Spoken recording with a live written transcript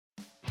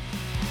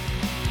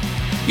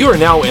You are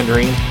now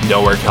entering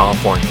Nowhere,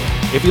 California.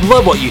 If you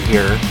love what you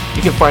hear,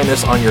 you can find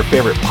us on your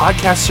favorite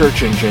podcast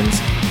search engines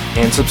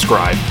and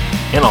subscribe.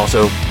 And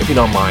also, if you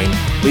don't mind,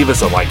 leave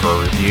us a like or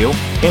a review.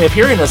 And if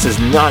hearing us is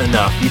not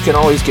enough, you can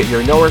always get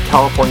your Nowhere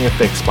California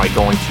fix by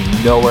going to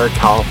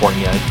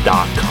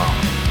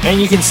nowherecalifornia.com. And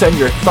you can send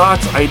your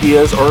thoughts,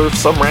 ideas, or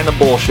some random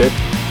bullshit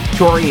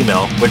to our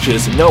email, which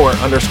is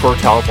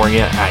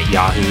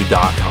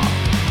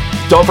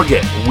nowhere_California@yahoo.com. Don't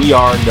forget, we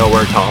are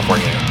Nowhere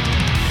California.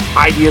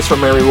 Ideas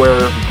from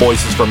everywhere,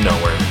 voices from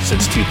nowhere,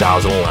 since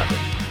 2011.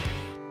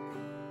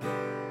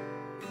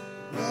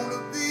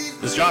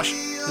 This is Josh.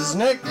 This is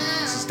Nick.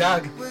 This is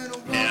Doug.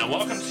 And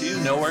welcome to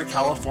Nowhere,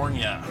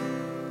 California.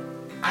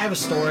 I have a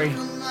story.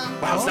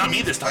 Wow, it's not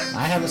me this time.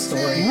 I have a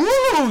story.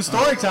 Woo!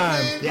 Story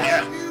time.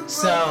 Yeah.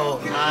 So,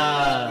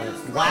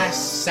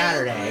 last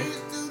Saturday,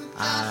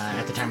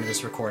 at the time of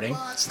this recording.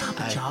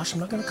 Stop it, Josh. I'm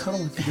not going to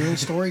cuddle with you during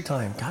story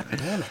time. God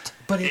damn it.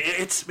 But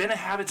It's been a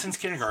habit since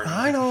kindergarten.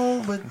 I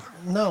know, but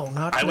no,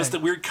 not today. I was the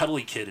weird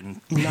cuddly kid in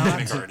Not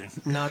kindergarten.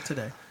 Not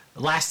today.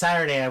 last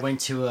Saturday, I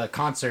went to a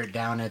concert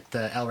down at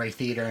the El Rey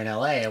Theater in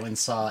LA. I went and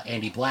saw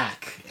Andy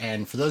Black.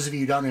 And for those of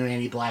you who don't know who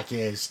Andy Black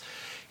is,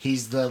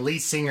 he's the lead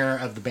singer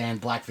of the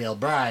band Black Veil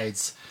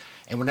Brides.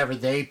 And whenever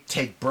they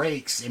take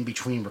breaks in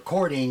between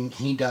recording,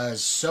 he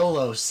does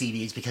solo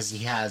CDs because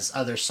he has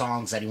other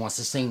songs that he wants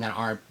to sing that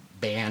aren't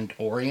band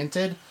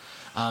oriented.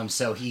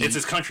 So It's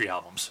his country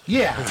albums.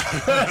 Yeah.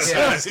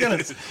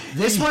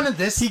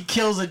 He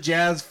kills a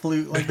jazz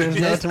flute like there's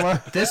no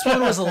tomorrow. This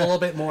one was a little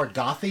bit more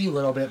gothy, a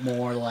little bit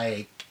more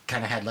like,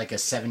 kind of had like a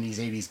 70s,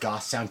 80s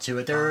goth sound to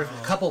it. There were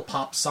a couple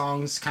pop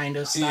songs kind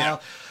of style. Yeah.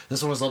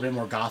 This one was a little bit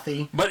more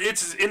gothy. But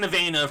it's in the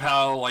vein of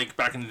how, like,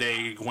 back in the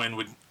day, Gwen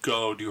would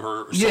go do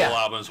her solo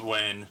albums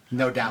when...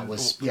 No doubt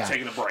was,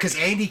 taking a break. Because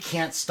Andy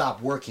can't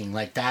stop working.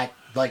 Like that,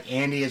 like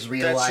Andy has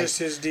realized... That's just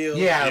his deal.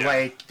 Yeah,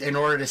 like, in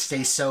order to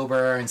stay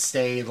sober and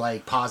stay,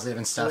 like, positive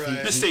and stuff.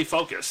 Right. Just stay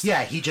focused.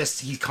 Yeah,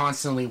 he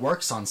constantly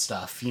works on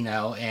stuff, you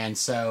know, and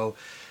so...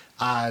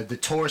 the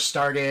tour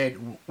started.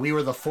 We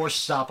were the fourth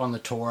stop on the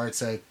tour.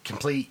 It's a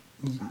complete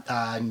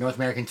North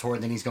American tour.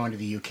 Then he's going to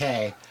the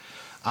UK.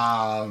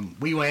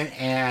 We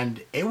went, and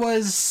it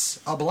was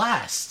a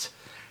blast.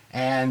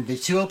 And the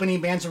two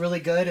opening bands are really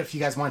good. If you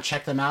guys want to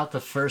check them out,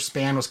 the first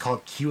band was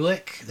called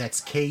Kulick.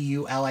 That's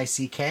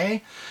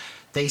Kulick.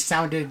 They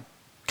sounded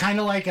kind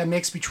of like a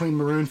mix between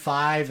Maroon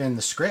 5 and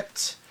The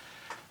Script.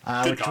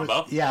 Good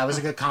combo. It was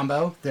a good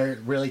combo. They're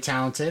really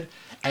talented.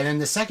 And then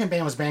the second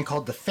band was a band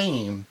called The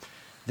Fame.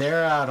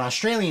 They're an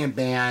Australian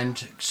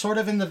band, sort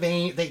of in the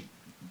vein,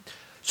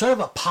 sort of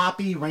a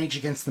poppy Rage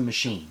Against the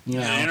Machine. You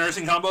know? An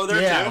interesting combo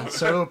there, Yeah, too.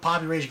 sort of a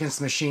poppy Rage Against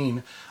the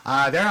Machine.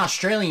 They're an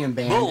Australian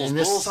band.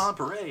 Bulls on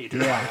parade.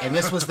 Yeah, and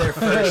this was their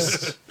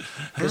first.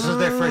 This was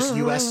their first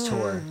U.S.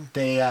 tour.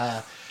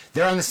 They're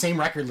on the same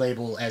record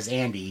label as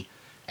Andy,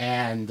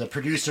 and the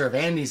producer of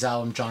Andy's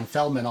album, John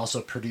Feldman,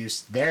 also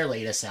produced their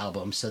latest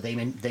album. So they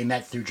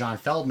met through John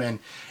Feldman,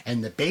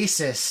 and the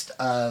bassist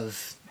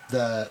of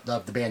the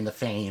band The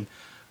Fame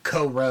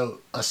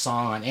co-wrote a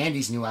song on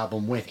Andy's new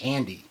album with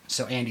Andy.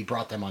 So Andy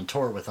brought them on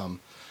tour with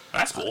him.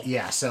 That's cool.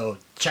 Yeah, so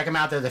check them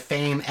out. They're The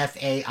Fame,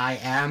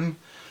 F-A-I-M.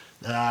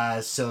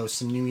 So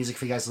some new music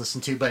for you guys to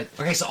listen to. But,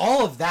 okay, so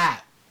all of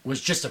that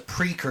was just a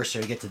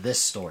precursor to get to this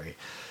story.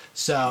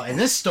 So, and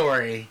this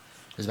story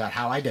is about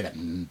how I did a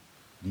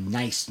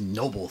nice,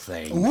 noble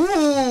thing.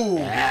 Ooh!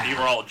 Yeah. You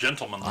were all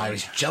gentlemen. I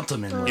was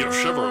gentlemanly. You were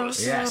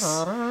chivalrous. Yes.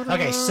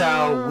 Okay,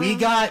 so we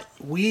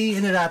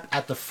ended up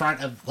at the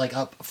front of, like,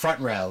 up front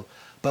row,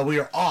 but we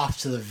were off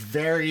to the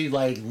very,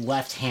 like,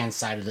 left-hand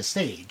side of the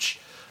stage.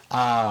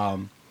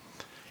 And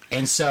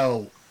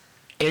so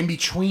in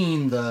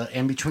between the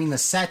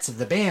sets of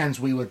the bands,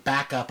 we would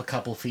back up a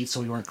couple feet so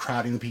we weren't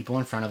crowding the people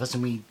in front of us,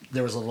 and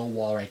there was a little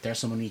wall right there,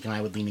 so Monique and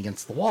I would lean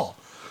against the wall.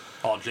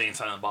 All Jay and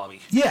Silent Bobby.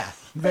 Yeah,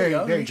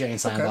 very Jay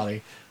and Silent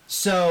Bobby.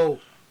 So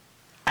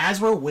as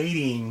we're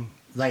waiting,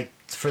 like,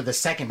 for the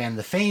second band,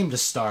 The Fame, to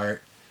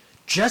start,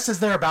 just as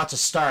they're about to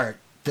start,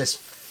 this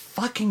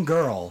fucking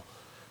girl,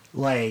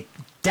 like,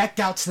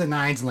 decked out to the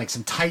nines in, like,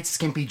 some tight,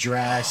 skimpy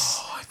dress,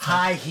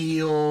 high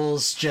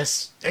heels,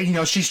 just, you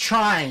know, she's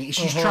trying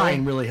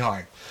really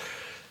hard.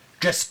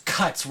 Just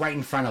cuts right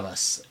in front of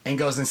us and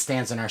goes and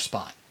stands in our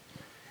spot.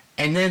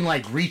 And then,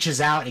 like, reaches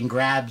out and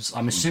grabs,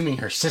 I'm assuming,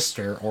 her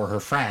sister or her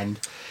friend,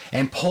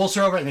 and pulls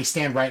her over, and they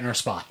stand right in her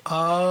spot.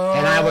 Oh.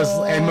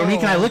 And Monique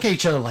and I look at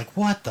each other like,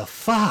 what the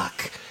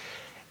fuck?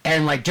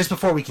 And, like, just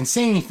before we can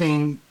say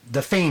anything,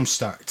 The Fame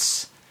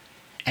starts.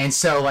 And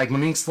so, like,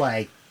 Monique's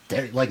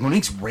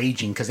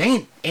raging, because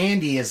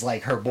Andy is,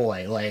 like, her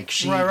boy. Like,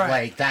 she,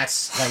 like,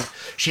 that's, like,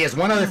 she has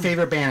one other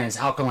favorite band, and it's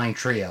Alkaline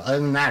Trio. Other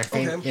than that,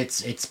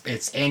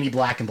 it's Andy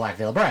Black and Black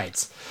Veil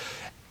Brides.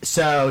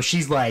 So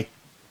she's like,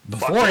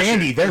 before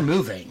Andy, they're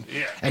moving.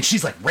 Yeah. And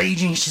she's, like,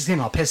 raging. She's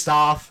getting all pissed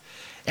off.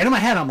 And in my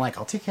head, I'm like,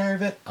 I'll take care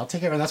of it.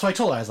 And that's what I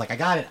told her. I was like, I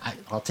got it.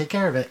 I'll take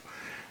care of it.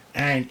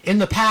 And in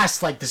the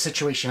past, like, the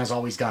situation has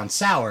always gone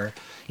sour.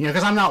 You know,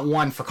 because I'm not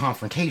one for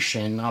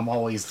confrontation. I'm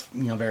always,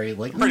 you know, very,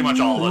 like... Pretty much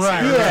all of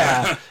us here.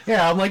 Yeah.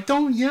 Yeah, I'm like,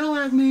 don't yell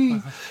at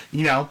me.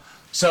 You know?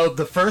 So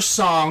the first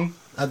song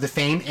of the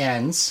Fame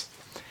ends,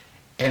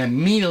 and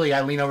immediately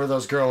I lean over to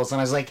those girls,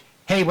 and I was like,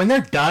 hey, when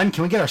they're done,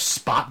 can we get our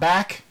spot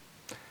back?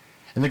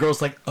 And the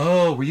girl's like,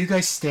 oh, were you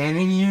guys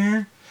standing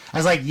here? I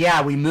was like,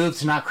 yeah, we moved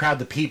to not crowd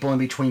the people in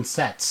between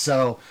sets.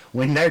 So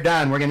when they're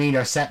done, we're going to need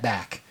our set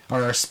back,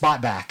 or our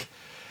spot back.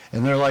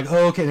 And they're like,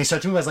 oh, okay. And they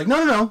start to move. I was like,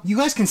 no. You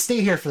guys can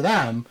stay here for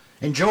them.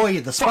 Enjoy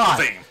the spot.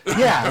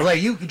 Yeah,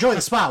 like, you enjoy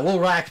the spot. We'll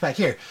relax back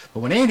here. But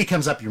when Andy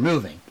comes up, you're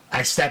moving.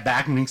 I step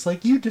back, and he's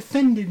like, you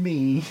defended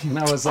me. And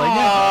I was like,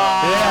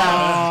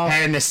 yeah.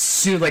 And as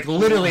soon, like,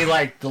 literally,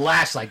 like, the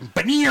last, like,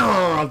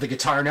 of the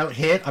guitar note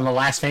hit on the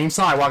last Fame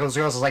song, I walk up to those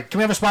girls, I was like, can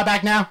we have a spot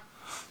back now?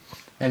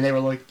 And they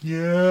were like,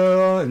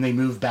 yeah. And they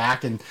moved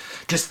back, and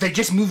they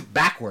just moved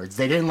backwards.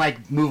 They didn't,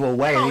 like, move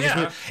away. They just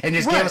moved, and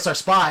just gave us our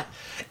spot.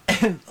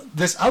 And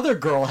this other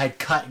girl had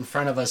cut in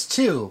front of us,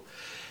 too.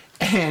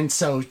 And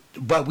so,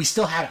 but we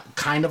still had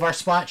kind of our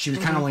spot. She was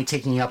kind of only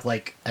taking up,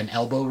 like, an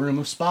elbow room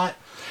of spot.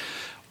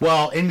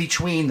 Well, in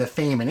between the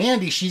Fame and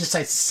Andy, she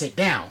decides to sit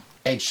down.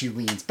 And she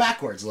leans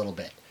backwards a little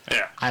bit.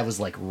 Yeah. I was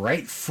like,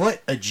 right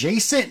foot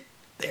adjacent.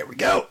 There we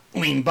go.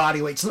 Lean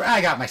body weight. So I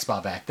got my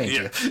spot back. Thank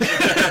you.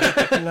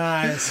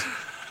 Nice.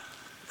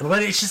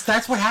 But it's just,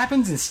 that's what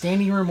happens in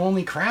standing room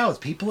only crowds.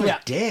 People are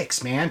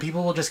dicks, man.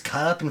 People will just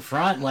cut up in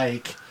front,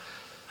 like...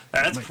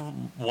 That's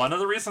one of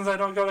the reasons I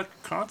don't go to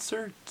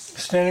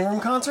concerts. Standing room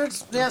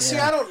concerts? Yeah, see,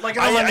 I don't... like.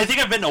 I think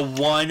I've been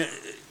to one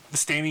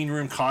standing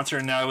room concert,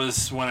 and that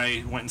was when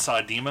I went and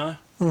saw Dima.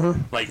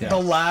 Mm-hmm. Like the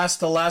last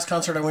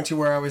concert I went to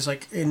where I was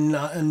like in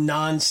a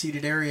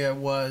non-seated area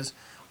was,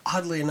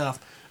 oddly enough,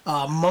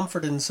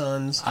 Mumford and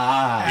Sons. You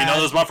know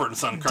those Mumford and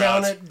Sons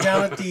crowds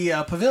down at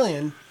the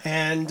Pavilion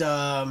and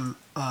the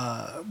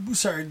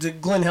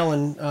Glen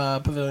Helen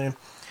Pavilion.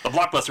 The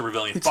Blockbuster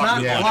Pavilion. It's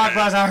not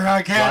Blockbuster.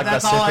 I can't.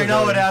 That's all I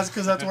know it as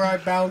because that's where I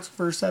bounced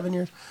for 7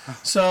 years.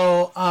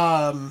 So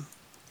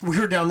we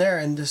were down there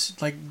and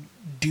this like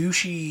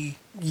douchey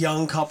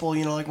young couple,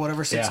 you know, like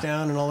whatever sits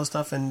down and all this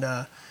stuff, and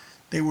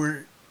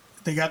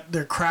they got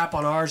their crap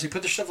on ours. They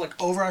put their stuff like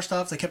over our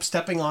stuff. They kept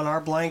stepping on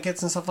our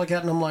blankets and stuff like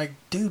that. And I'm like,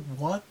 dude,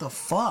 what the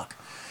fuck?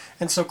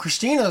 And so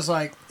Christina's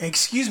like,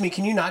 excuse me,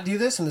 can you not do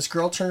this? And this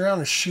girl turned around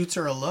and shoots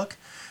her a look.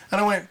 And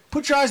I went,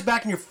 put your eyes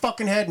back in your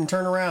fucking head and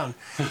turn around.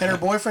 And her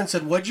boyfriend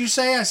said, what'd you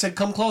say? I said,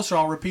 come closer,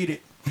 I'll repeat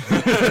it.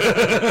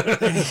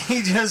 And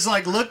he just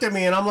like looked at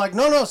me and I'm like,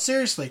 no,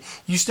 seriously.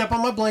 You step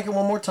on my blanket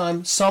one more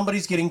time,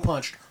 somebody's getting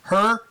punched.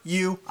 Her,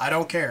 you, I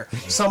don't care.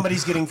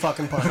 Somebody's getting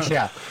fucking punched.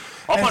 Yeah.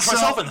 I'll punch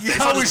myself in the face.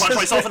 I'll just punch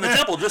myself in the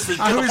temple just to get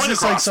the point across. I was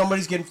just like,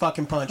 somebody's getting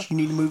fucking punched. You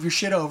need to move your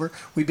shit over.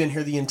 We've been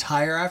here the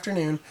entire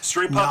afternoon.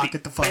 Straight puppy. Knock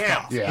it the fuck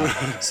off.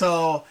 Yeah.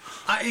 So,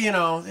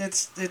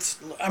 it's.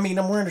 I mean,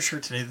 I'm wearing a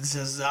shirt today that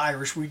says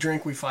Irish. We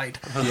drink, we fight.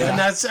 Yeah. And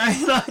that's.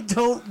 I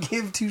don't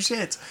give two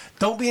shits.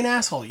 Don't be an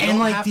asshole. You don't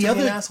have to be an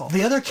asshole.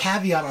 The other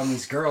caveat on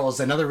these girls,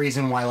 another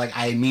reason why like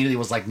I immediately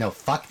was like, no,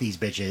 fuck these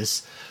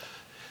bitches.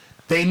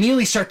 They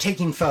immediately start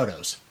taking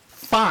photos.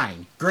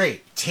 Fine,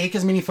 great. Take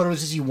as many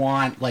photos as you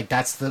want. Like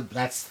that's the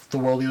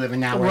world we live in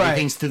now, where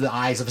everything's through the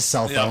eyes of a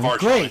cell phone. Yeah,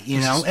 great, you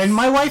know. And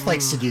my wife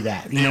likes to do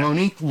that. You know,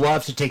 Monique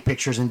loves to take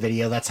pictures and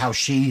video. That's how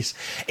she's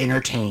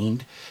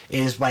entertained,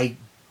 is by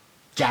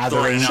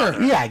gathering,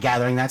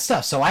 gathering that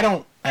stuff. So I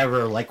don't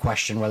ever like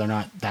question whether or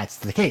not that's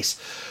the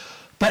case.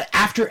 But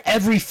after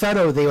every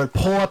photo, they would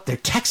pull up their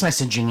text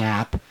messaging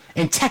app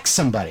and text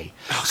somebody.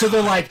 So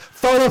they're like,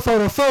 photo,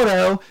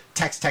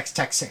 text.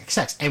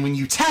 And when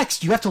you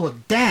text, you have to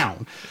look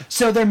down.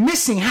 So they're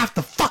missing half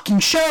the fucking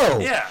show.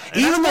 Yeah.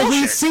 Even the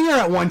lead singer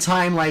at one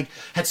time, like,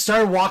 had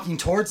started walking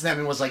towards them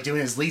and was, like, doing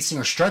his lead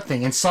singer strut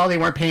thing and saw they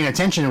weren't paying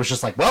attention and was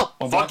just like, well,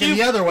 I'm walking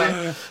the other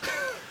way.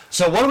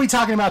 So what are we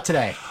talking about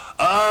today?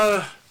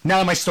 Now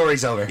that my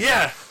story's over.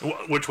 Yeah.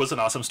 Which was an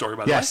awesome story,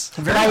 by the way. Yes.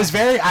 But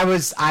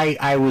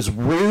I was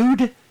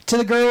rude to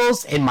the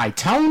girls in my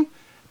tone.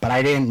 But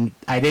I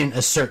didn't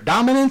assert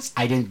dominance.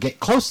 I didn't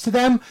get close to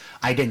them.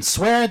 I didn't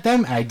swear at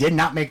them, and I did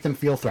not make them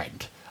feel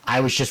threatened.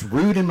 I was just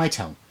rude in my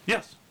tone.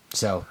 Yes.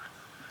 So,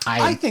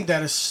 I think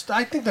that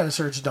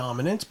asserts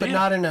dominance, but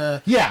not in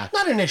a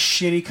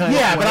shitty kind of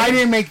way. Yeah, but I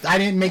didn't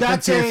make them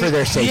fear for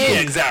their safety.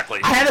 Yeah, exactly.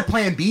 I had a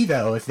plan B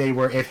though. Is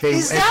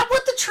that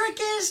what the trick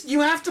is?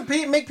 You have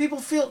to make people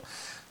feel.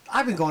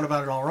 I've been going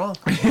about it all wrong.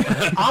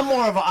 I'm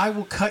more of a I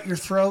will cut your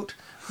throat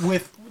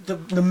with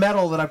the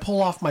metal that I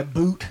pull off my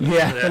boot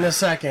in a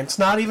second. It's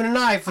not even a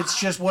knife. It's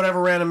just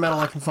whatever random metal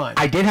I can find.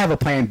 I did have a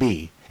plan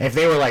B. If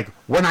they were like,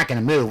 we're not going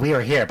to move, we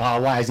are here, blah,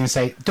 blah, blah, I was going to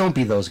say, don't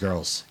be those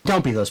girls.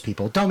 Don't be those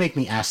people. Don't make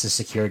me ask the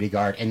security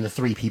guard and the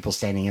 3 people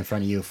standing in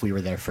front of you if we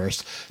were there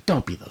first.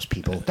 Don't be those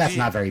people. That's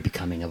not very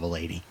becoming of a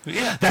lady.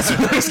 Yeah. That's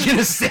what I was going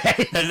to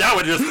say. And that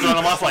would just throw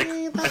them off like,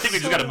 I think we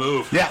just got to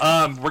move.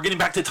 Yeah. We're getting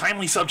back to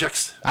timely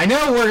subjects. I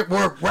know.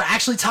 We're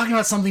actually talking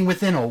about something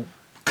within a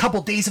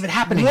couple days of it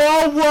happening.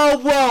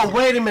 Whoa!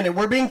 Wait a minute.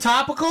 We're being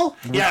topical.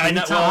 Yeah, I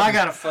know. Well, I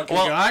gotta fucking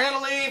go. I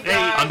gotta leave. Hey,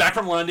 I'm back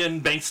from London.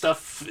 Bank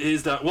stuff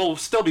is done. We'll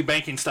still be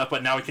banking stuff,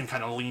 but now we can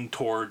kind of lean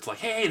towards like,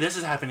 hey, this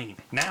is happening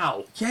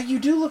now. Yeah, you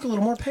do look a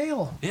little more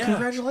pale. Yeah.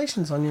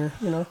 Congratulations on your,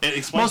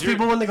 Most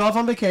people when they go off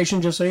on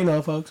vacation, just so you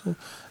know, folks, it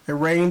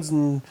rains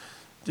and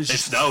it's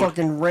just snowed.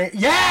 fucking rain.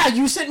 Yeah,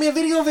 you sent me a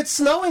video of it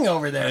snowing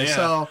over there. Yeah.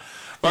 So,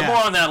 but more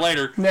on that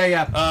later.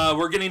 Yeah.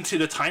 We're getting to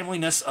the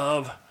timeliness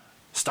of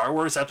Star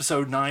Wars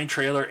Episode 9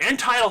 trailer and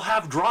title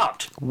have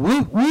dropped.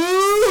 Woo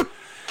woo!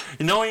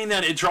 Knowing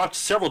that it dropped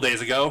several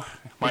days ago.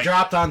 It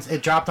dropped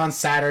on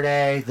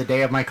Saturday, the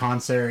day of my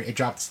concert. It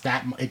dropped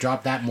that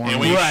morning.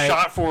 And we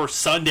shot for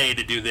Sunday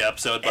to do the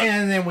episode, but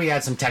and then we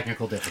had some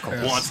technical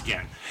difficulties once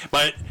again.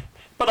 But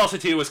also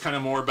too, it was kind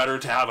of more better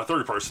to have a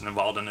third person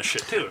involved in this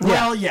shit too.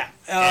 Well, yeah.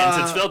 And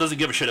since Phil doesn't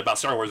give a shit about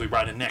Star Wars, we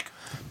brought in Nick.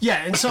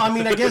 Yeah, and so I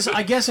mean, I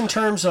guess in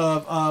terms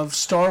of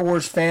Star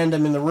Wars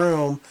fandom in the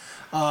room,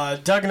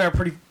 Doug and I are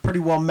pretty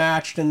well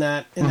matched in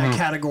that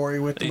category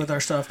with our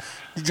stuff.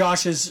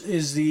 Josh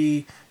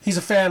he's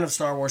a fan of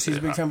Star Wars. He's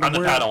a big fan. I'm the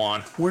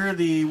Padawan. We're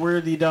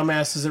the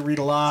dumbasses that read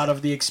a lot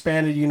of the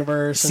expanded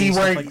universe and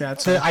stuff like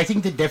that. So. I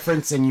think the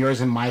difference in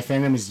yours and my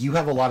fandom is you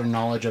have a lot of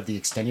knowledge of the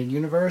extended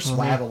universe,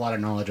 while I have a lot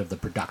of knowledge of the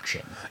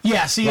production.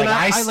 Yeah, see, like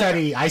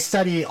and I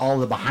study all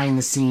the behind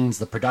the scenes,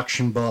 the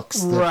production books,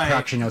 the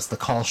production notes, the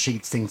call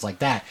sheets, things like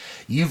that.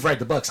 You've read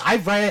the books.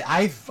 I've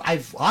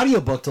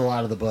audiobooked a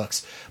lot of the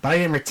books, but I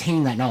didn't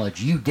retain that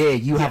knowledge. You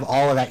did. You have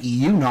all of that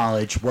EU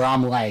knowledge where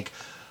I'm like,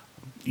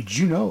 did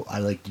you know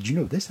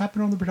this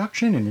happened on the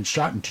production and it's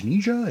shot in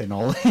Tunisia and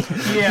all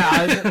that?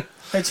 Yeah,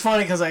 it's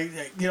funny because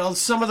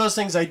some of those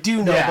things I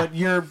do know, but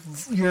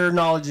your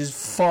knowledge is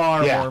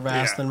far more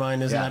vast than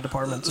mine is in that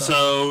department.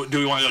 So do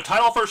we want to go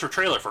title first or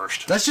trailer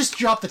first? Let's just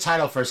drop the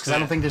title first because I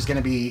don't think there's going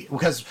to be,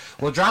 because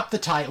we'll drop the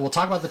title. We'll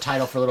talk about the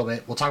title for a little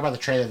bit. We'll talk about the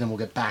trailer, then we'll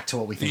get back to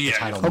what we think the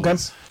title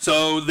means.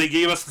 So they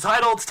gave us the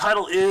title. The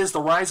title is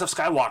The Rise of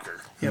Skywalker.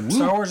 Yep,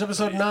 Star Wars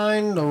Episode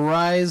 9, The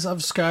Rise of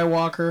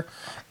Skywalker,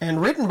 and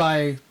written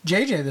by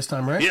JJ this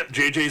time, right? Yep,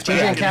 JJ's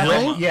JJ and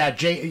Kathleen?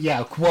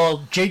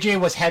 Well, JJ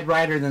was head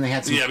writer, and then they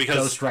had some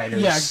ghost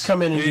writers. Yeah,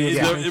 come in and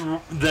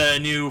do the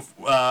new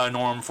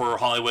norm for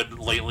Hollywood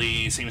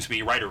lately seems to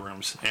be writer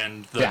rooms,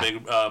 and the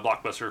big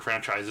blockbuster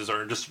franchises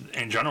are just,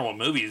 in general,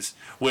 movies,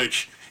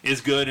 which is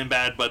good and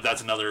bad, but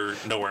that's another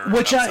nowhere.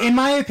 Which, in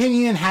my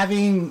opinion,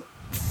 having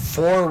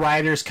 4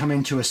 writers come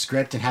into a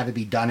script and have it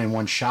be done in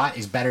one shot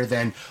is better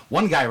than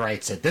one guy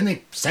writes it, then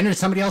they send it to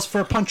somebody else for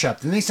a punch up,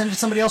 then they send it to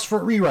somebody else for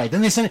a rewrite,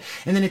 then they send it,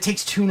 and then it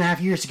takes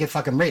 2.5 years to get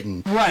fucking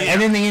written,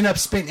 and then they end up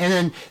spending, and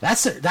then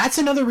that's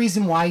another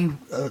reason why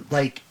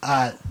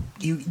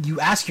you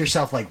ask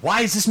yourself, like,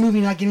 why is this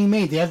movie not getting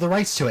made? They have the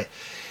rights to it.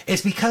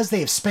 It's because they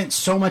have spent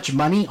so much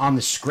money on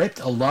the script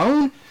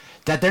alone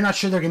that they're not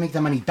sure they're going to make the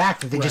money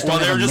back. That they just they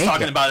were just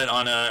talking about it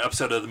on an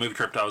episode of the Movie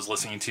Crypt I was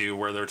listening to,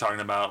 where they're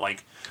talking about,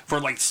 like, for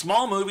like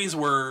small movies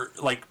where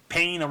like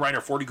paying a writer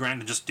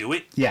 $40,000 to just do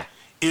it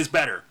is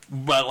better,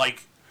 but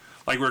like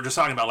we were just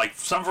talking about, like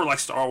some for like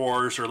Star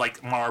Wars or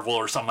like Marvel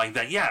or something like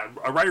that. Yeah,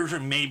 a writer's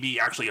room may be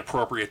actually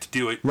appropriate to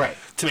do it,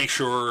 to make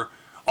sure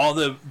all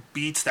the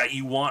beats that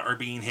you want are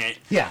being hit.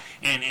 Yeah,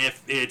 and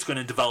if it's going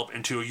to develop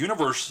into a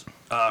universe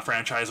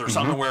franchise or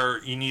something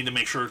where you need to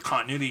make sure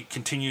continuity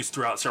continues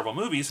throughout several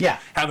movies,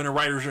 having a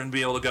writer's room to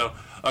be able to go,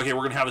 okay, we're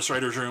going to have this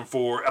writer's room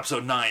for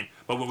episode 9,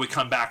 but when we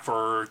come back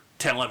for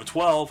 10, 11,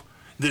 12,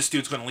 this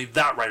dude's going to lead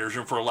that writer's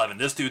room for 11.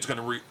 This dude's going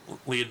to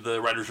lead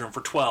the writer's room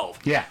for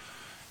 12. Yeah.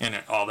 And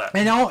all that.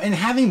 And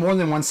having more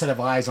than one set of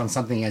eyes on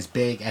something as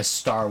big as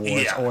Star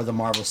Wars or the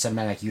Marvel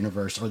Cinematic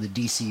Universe or the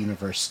DC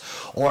Universe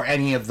or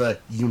any of the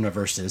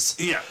universes.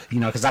 Yeah.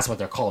 Because that's what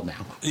they're called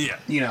now. Yeah.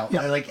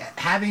 Like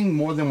having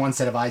more than one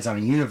set of eyes on a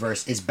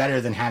universe is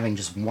better than having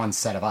just one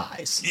set of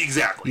eyes.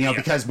 Exactly.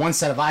 Because one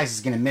set of eyes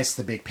is going to miss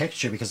the big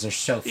picture because they're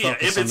so focused on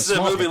the small if it's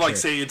a movie picture. like,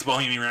 say, it's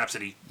Bohemian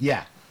Rhapsody.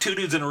 Yeah. 2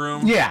 dudes in a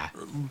room.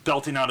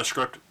 Belting out a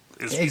script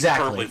is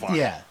perfectly fine.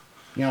 Yeah.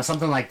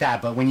 Something like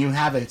that. But when you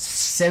have a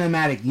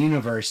cinematic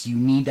universe, you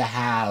need to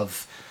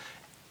have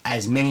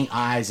as many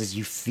eyes as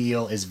you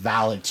feel is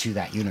valid to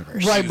that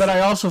universe. Right, but I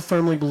also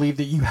firmly believe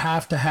that you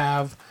have to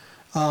have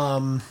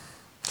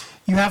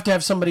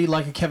somebody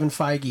like a Kevin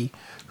Feige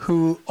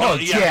who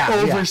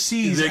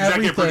oversees the executive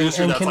everything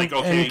producer and that's can, like,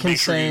 okay, and can make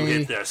sure say, you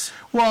hit this.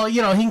 Well, he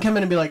can come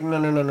in and be like,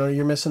 no,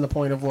 you're missing the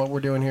point of what we're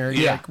doing here.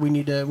 Yeah. Like, we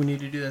need to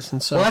do this.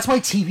 And so, well, that's why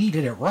TV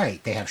did it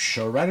right. They have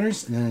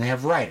showrunners and then they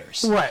have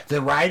writers. Right. The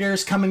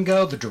writers come and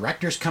go, the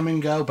directors come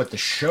and go, but the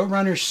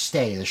showrunners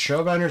stay. The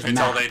showrunners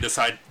until they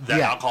decide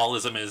that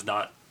alcoholism is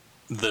not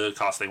the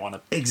cost they want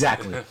to.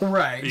 Exactly.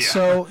 Right. Yeah.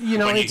 So,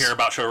 when you hear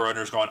about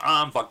showrunners going,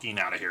 I'm fucking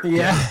out of here.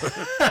 Yeah.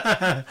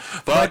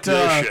 Fuck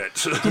this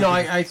shit.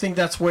 I think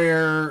that's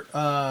where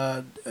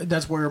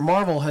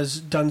Marvel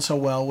has done so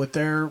well with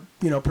their,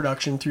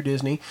 production through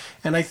Disney.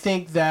 And I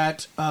think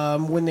that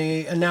when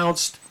they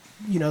announced,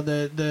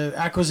 the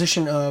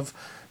acquisition of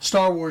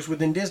Star Wars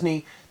within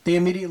Disney, they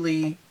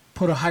immediately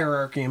put a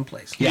hierarchy in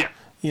place. Yeah.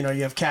 You know,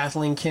 you have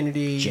Kathleen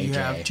Kennedy, you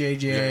have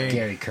JJ,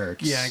 Gary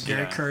Kurtz. Yeah,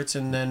 Gary Kurtz,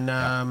 and then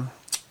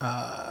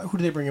who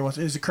do they bring in?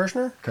 Is it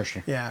Kirshner?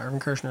 Kirshner. Yeah,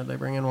 Irvin Kirshner. They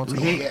bring in once in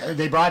a while.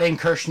 They brought in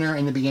Kirshner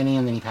in the beginning,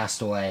 and then he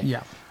passed away.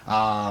 Yeah.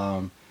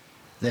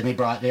 Then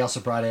they also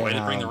brought in. Way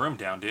to bring the room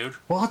down, dude.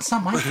 Well, it's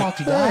not my fault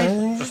he died.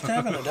 Yeah, just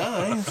having a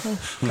die.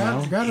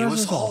 God he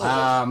was old.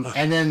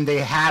 And then they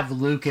have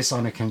Lucas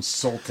on a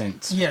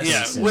consultant.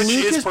 Yes. Yeah, which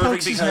Lucas is perfect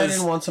pokes his head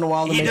because in once in a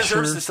while to he make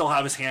deserves sure. to still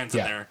have his hands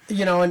in there.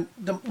 You know, and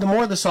the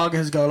more the saga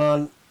has gone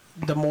on,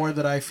 the more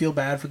that I feel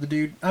bad for the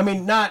dude. I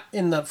mean, not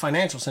in the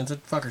financial sense,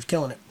 that fucker's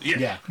killing it.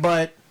 Yeah.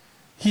 But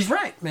he's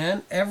right,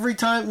 man. Every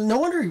time, no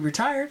wonder he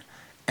retired.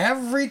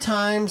 Every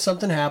time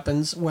something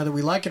happens, whether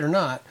we like it or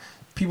not,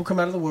 people come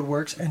out of the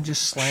woodworks and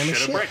just slam his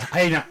shit.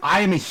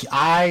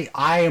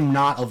 I am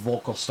not a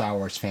vocal Star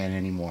Wars fan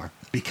anymore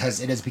because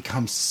it has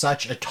become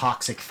such a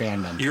toxic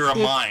fandom. You're a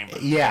mime.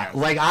 Yeah,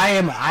 like I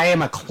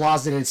am a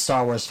closeted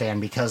Star Wars fan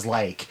because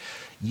like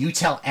you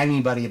tell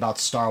anybody about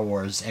Star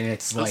Wars and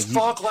it's like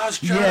fuck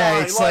Last Jedi.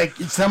 Yeah, it's like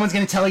someone's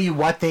gonna tell you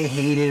what they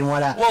hated and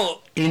what.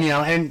 Well, you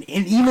know, and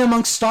even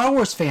amongst Star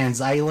Wars fans,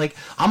 I'm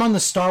on the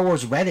Star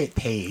Wars Reddit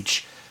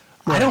page.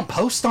 Right. I don't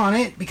post on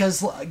it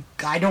because I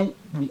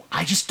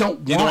just don't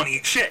want... You don't want to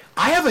eat shit.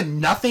 I have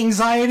enough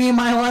anxiety in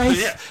my life.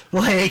 Yeah.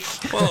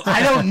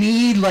 I don't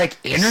need,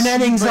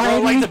 internet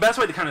anxiety. Well, the best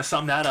way to kind of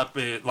sum that up,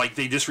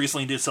 they just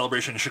recently did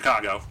Celebration in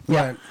Chicago.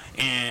 Right.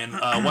 And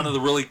one of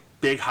the really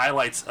big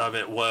highlights of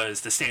it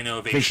was the standing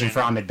ovation. Vision for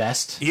Ahmed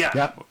Best. Yeah.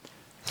 Yep.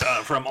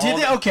 From all... Did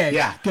they? Okay.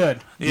 Yeah.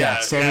 Good. Yeah.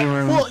 Standing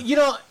room.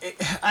 Well,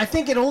 I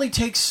think it only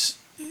takes...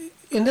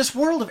 In this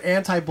world of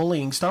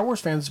anti-bullying, Star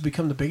Wars fans have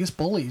become the biggest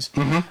bullies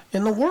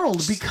in the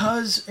world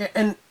because...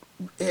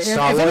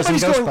 Star Wars and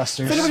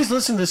Ghostbusters. If anybody's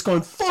listening to this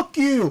going, fuck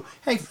you.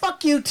 Hey,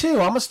 fuck you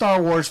too. I'm a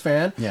Star Wars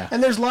fan. Yeah.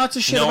 And there's lots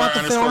of shit about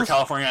the films.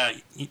 California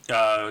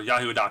at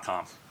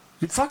yahoo.com.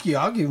 Fuck you.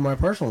 I'll give you my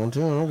personal one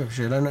too. I don't give a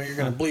shit. I know you're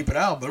going to bleep it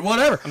out, but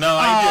whatever. No,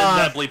 I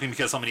did that bleeping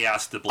because somebody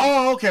asked to bleep.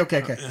 Oh,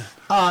 okay.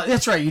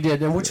 That's right. You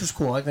did, and which was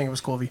cool. I think it was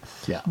cool of you.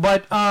 Yeah.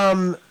 But,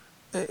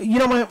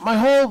 my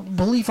whole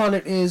belief on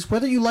it is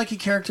whether you like a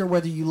character,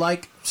 whether you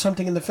like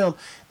something in the film,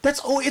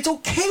 it's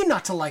okay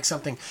not to like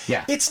something.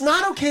 Yeah. It's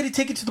not okay to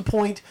take it to the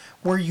point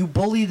where you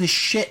bully the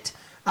shit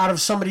out of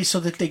somebody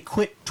so that they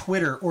quit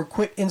Twitter or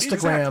quit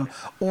Instagram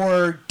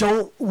or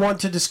don't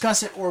want to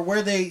discuss it, or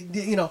where they,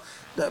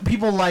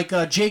 people like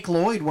Jake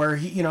Lloyd, where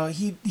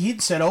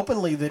he'd said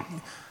openly that,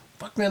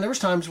 fuck man, there was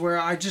times where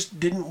I just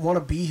didn't want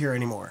to be here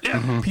anymore.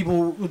 Yeah.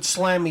 People would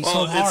slam me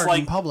so hard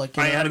in public.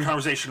 I had a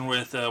conversation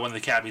with one of the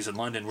cabbies in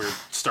London. We were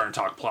starting to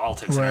talk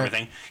politics and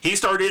everything. He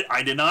started,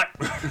 I did not,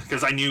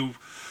 because I knew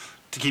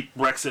to keep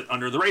Brexit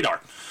under the radar.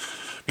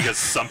 Because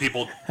some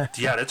people,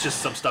 that's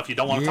just some stuff you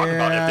don't want to talk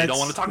about if they don't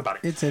want to talk about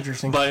it. It's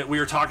interesting. But we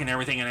were talking and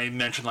everything, and I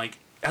mentioned,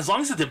 as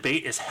long as the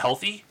debate is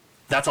healthy,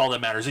 that's all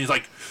that matters. And he's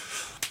like,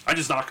 I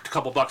just knocked a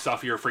couple bucks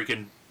off your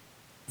freaking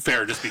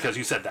fare just because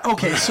you said that.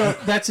 Okay, so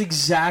that's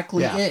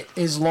exactly it.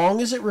 As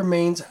long as it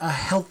remains a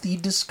healthy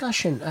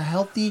discussion,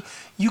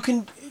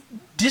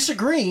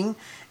 disagreeing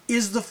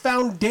is the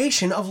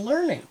foundation of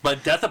learning.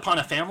 But death upon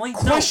a family?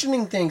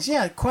 Questioning things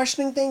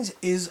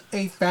is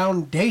a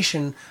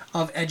foundation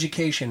of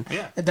education.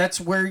 Yeah. That's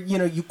where,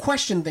 you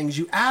question things,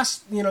 you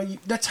ask,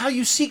 that's how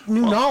you seek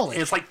new knowledge.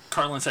 It's like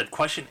Carlin said,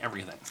 question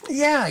everything.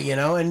 Yeah,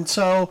 and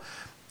so...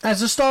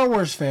 As a Star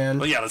Wars fan...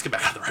 Well, let's get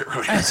back on the right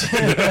road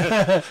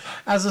here.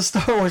 As a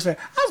Star Wars fan...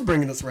 I was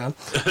bringing this around.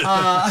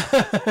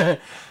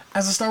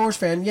 As a Star Wars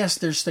fan, yes,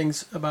 there's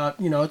things about...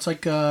 it's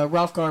like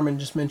Ralph Garman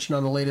just mentioned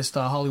on the latest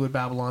Hollywood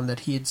Babylon that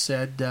he had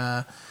said,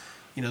 there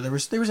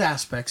was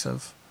aspects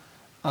of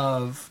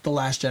The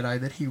Last Jedi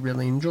that he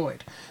really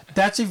enjoyed.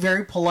 That's a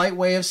very polite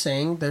way of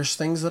saying there's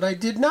things that I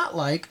did not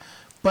like,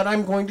 but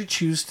I'm going to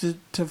choose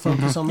to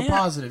focus on the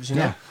positives,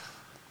 Yeah.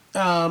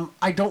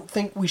 I don't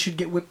think we should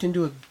get whipped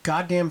into a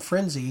goddamn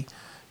frenzy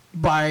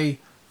by,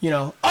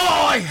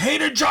 I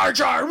hated Jar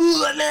Jar,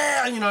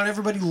 and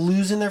everybody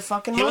losing their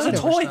fucking mind. He was a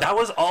toy. Stuff. That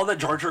was all that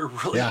Jar Jar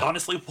really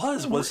honestly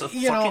was a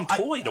fucking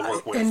toy to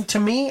work with. And to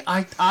me,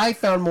 I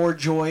found more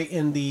joy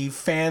in the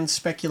fan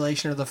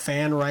speculation or the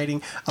fan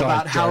writing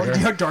about how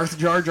Darth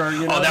Jar Jar,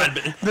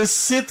 the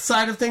Sith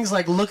side of things,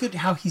 look at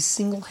how he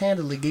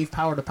single-handedly gave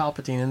power to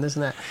Palpatine and this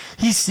and that.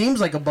 He seems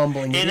like a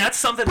bumbling idiot. That's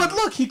something... But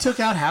look, he took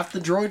out half the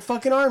droid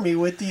fucking army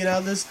with,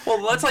 this...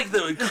 Well, that's like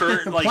the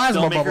current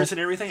filmmakers bubble. And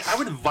everything. I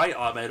would invite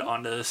Ahmed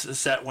on the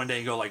set one day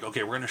and go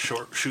okay, we're going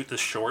to shoot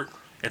this short.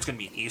 It's going to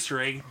be an Easter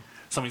egg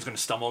somebody's going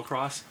to stumble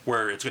across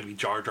where it's going to be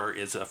Jar Jar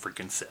is a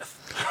freaking Sith.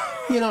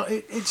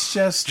 It's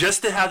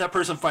just to have that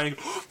person fighting,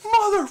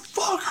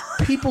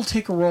 motherfucker. People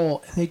take a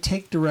role and they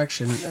take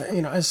direction.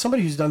 As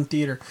somebody who's done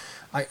theater,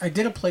 I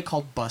did a play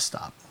called Bus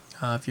Stop.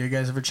 If you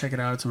guys ever check it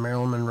out, it's a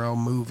Marilyn Monroe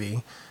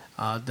movie.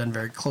 Doesn't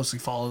very closely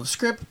follow the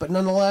script, but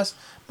nonetheless,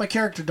 my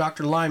character,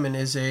 Dr. Lyman,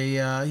 is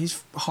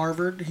he's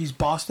Harvard, he's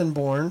Boston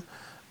born,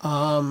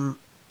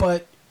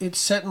 but it's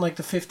set in the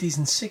 50s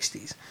and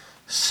 60s.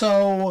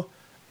 So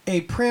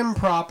a prim,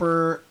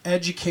 proper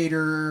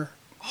educator,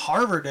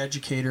 Harvard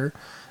educator,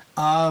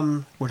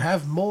 would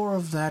have more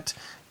of that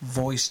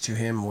voice to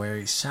him where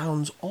he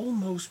sounds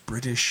almost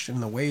British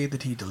in the way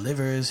that he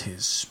delivers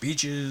his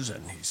speeches,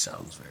 and he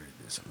sounds very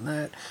this and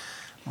that.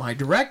 My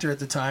director at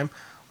the time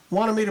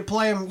wanted me to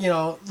play him,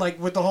 like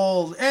with the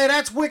whole, hey,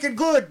 that's wicked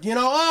good,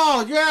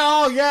 oh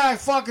yeah, I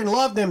fucking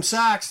love them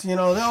sax,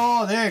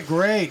 they're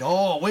great,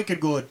 oh, wicked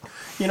good.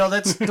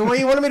 That's the way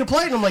he wanted me to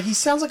play it. And I'm like, he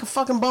sounds like a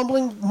fucking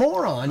bumbling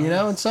moron,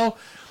 and so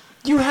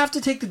you have to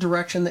take the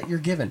direction that you're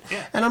given.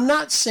 Yeah. And I'm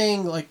not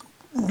saying like,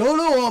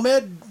 no,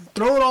 Ahmed,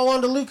 throw it all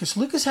onto Lucas.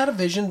 Lucas had a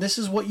vision. This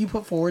is what you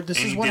put forward.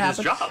 This is what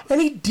happened.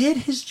 And he did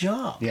his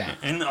job. Yeah.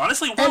 And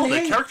honestly,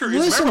 the character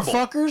is memorable.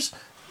 Listen, fuckers,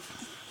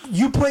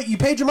 you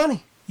paid your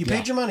money. You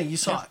paid your money. You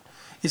saw it.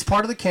 It's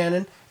part of the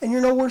canon, and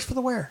you're no worse for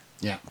the wear.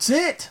 Yeah. That's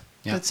it.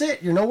 Yeah. That's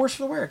it. You're no worse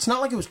for the wear. It's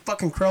not like it was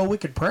fucking Crow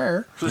Wicked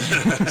Prayer. So,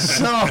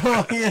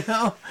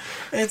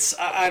 it's,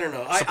 I don't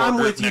know. I'm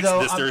with you,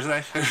 though. This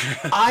Thursday.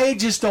 I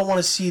just don't want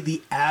to see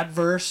the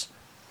adverse.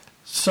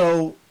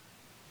 So,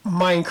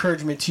 my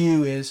encouragement to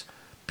you is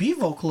be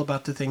vocal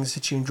about the things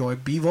that you enjoy.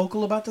 Be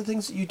vocal about the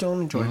things that you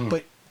don't enjoy. Mm-hmm.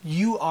 But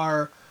you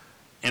are...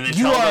 And then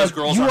tell those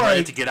girls are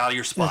ready to get out of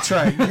your spot. That's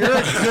right. You're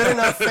a good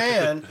enough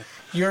fan.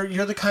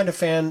 You're the kind of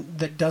fan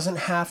that doesn't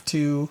have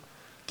to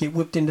get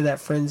whipped into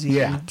that frenzy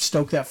and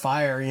stoke that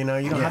fire. You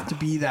don't have to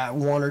be that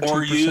 1 or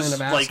 2%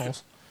 of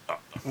assholes.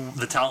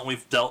 The talent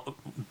we've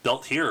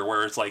built here,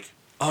 where it's like,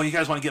 oh, you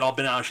guys want to get all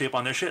bent out of shape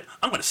on this shit?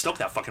 I'm going to stoke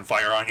that fucking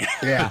fire on you.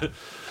 Yeah.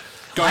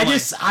 I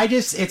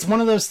just, it's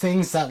one of those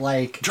things that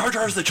like Jar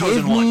Jar's the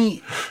chosen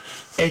one.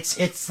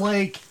 It's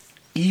like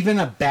even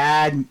a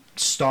bad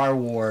Star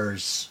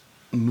Wars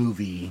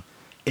movie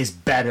is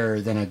better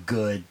than a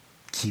good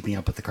Keeping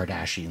Up with the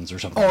Kardashians or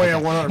something. Oh, yeah,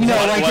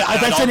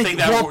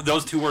 100%.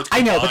 Those two words.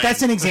 I know, but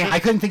that's an example. I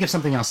couldn't think of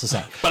something else to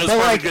say. But it's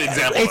a good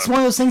example. It's one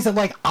of those things that,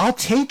 like, I'll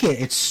take it.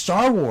 It's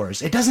Star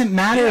Wars. It doesn't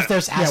matter if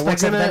there's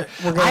aspects of it.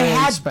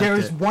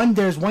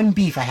 There's one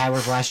beef I had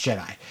with Last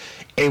Jedi.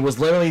 It was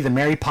literally the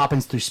Mary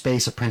Poppins through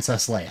space of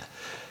Princess Leia.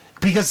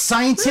 Because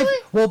that's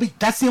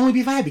the only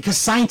beef I had. Because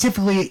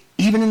scientifically,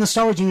 even in the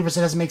Star Wars universe,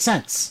 it doesn't make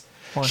sense.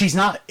 What? She's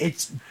not.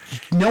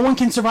 No one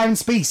can survive in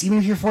space, even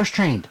if you're force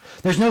trained.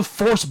 There's no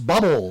force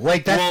bubble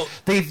like that. Well,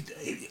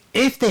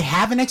 if they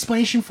have an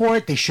explanation for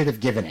it, they should have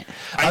given it.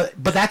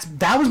 But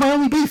that was my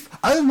only beef.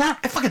 Other than that,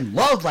 I fucking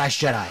loved Last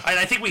Jedi. And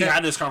I think we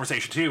had this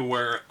conversation too,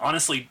 where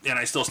honestly, and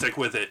I still stick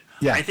with it.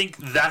 Yeah. I think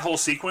that whole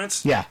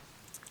sequence. Yeah.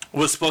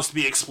 Was supposed to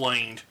be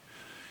explained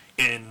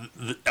in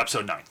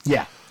episode 9.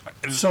 Yeah.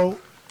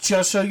 So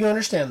just so you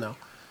understand, though,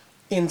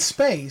 in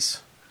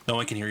space. No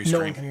one can hear you scream.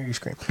 No one can hear you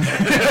scream.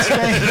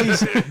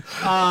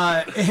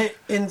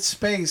 In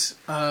space,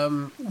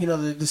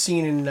 the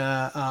scene in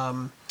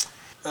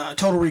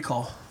Total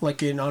Recall,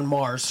 like on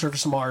Mars,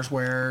 surface of Mars,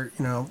 where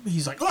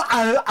he's like,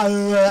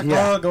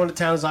 going to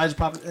town, his eyes are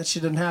popping. That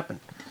shit doesn't happen.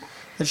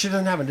 That shit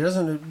doesn't happen.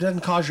 It doesn't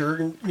cause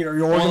your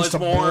organs to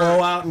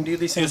blow out and do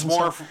these things. It's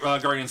more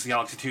Guardians of the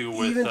Galaxy 2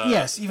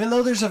 with even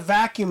though there's a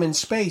vacuum in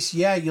space,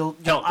 you'll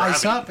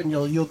ice up and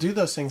you'll do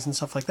those things and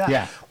stuff like that.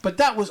 Yeah. But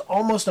that was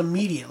almost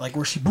immediate, like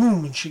where she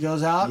boom and she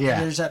goes out. Yeah.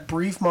 And there's that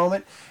brief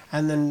moment,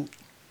 and then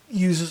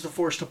uses the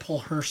Force to pull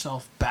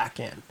herself back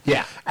in.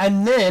 Yeah.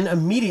 And then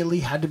immediately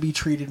had to be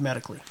treated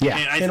medically.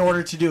 Yeah. In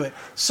order to do it.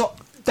 So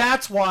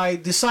that's why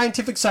the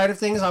scientific side of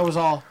things, I was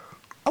all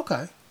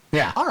okay.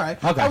 Yeah. All right.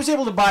 Okay. I was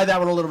able to buy that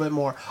one a little bit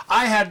more.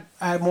 I had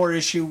more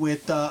issue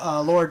with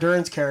Laura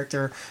Dern's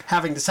character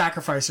having to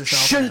sacrifice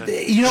herself.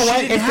 You know what?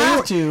 She didn't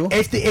have to.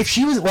 If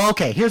she was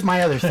okay, here's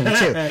my other thing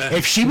too.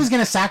 If she was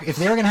gonna if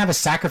they were gonna have a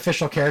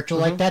sacrificial character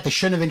like that, they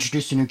shouldn't have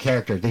introduced a new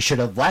character. They should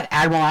have let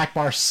Admiral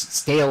Akbar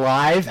stay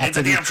alive. It's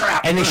a damn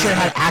trap. And they should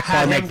have had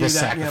Akbar make this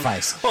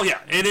sacrifice. Yeah. Well, yeah,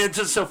 it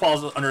just so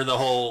falls under the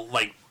whole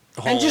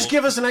and just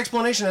give us an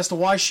explanation as to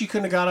why she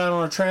couldn't have got out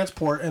on a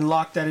transport and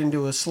locked that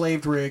into a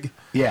slaved rig.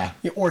 Yeah.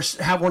 Or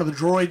have one of the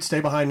droids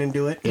stay behind and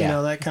do it. Yeah.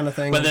 That kind of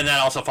thing. But then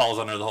that also falls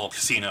under the whole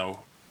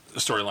casino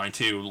storyline,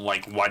 too.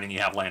 Like, why didn't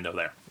you have Lando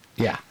there?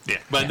 Yeah. Yeah.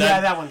 But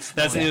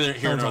that's neither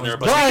here nor there.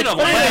 But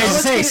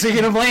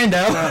speaking of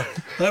Lando.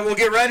 We'll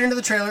get right into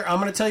the trailer. I'm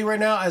going to tell you right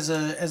now, as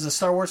a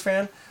Star Wars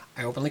fan,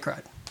 I openly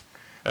cried.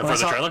 For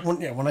the trailer?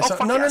 When I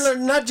saw... No,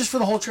 not just for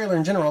the whole trailer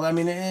in general. I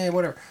mean,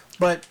 whatever.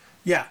 But...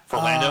 Yeah. For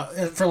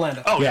Lando? For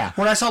Lando. Oh, yeah.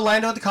 When I saw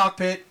Lando at the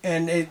cockpit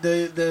and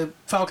the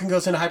Falcon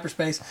goes into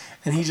hyperspace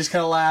and he just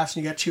kind of laughs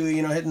and you got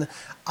Chewie, hitting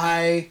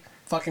I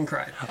fucking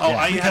cried. Oh,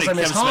 yeah. Because I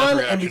miss Han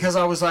and because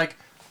I was like,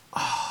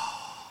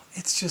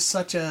 it's just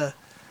such a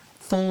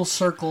full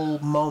circle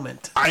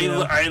moment.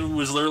 I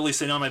was literally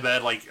sitting on my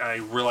bed, like, I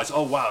realized,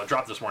 oh, wow, it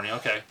dropped this morning.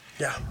 Okay.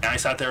 Yeah. And I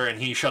sat there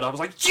and he shut up. I was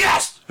like,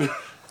 yes!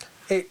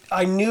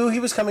 I knew he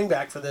was coming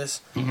back for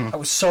this. Mm-hmm. I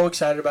was so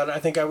excited about it. I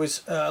think I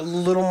was a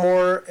little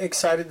more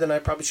excited than I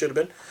probably should have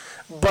been.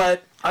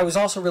 But I was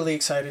also really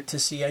excited to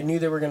see. I knew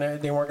they weren't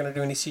gonna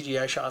do any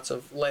CGI shots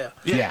of Leia.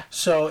 Yeah.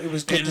 So it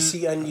was good to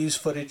see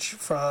unused footage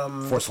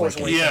from Force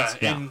Awakens. Yeah,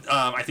 and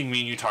I think me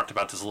and you talked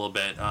about this a little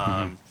bit.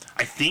 I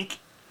think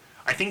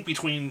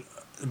between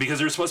because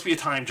there's supposed to be a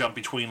time jump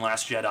between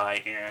Last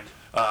Jedi and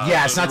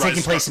it's not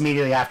taking place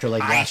immediately after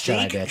like Last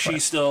Jedi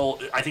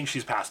did. I think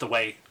she's passed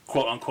away,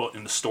 quote unquote,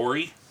 in the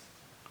story.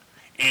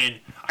 And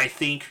I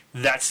think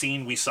that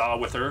scene we saw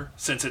with her,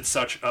 since it's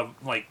such a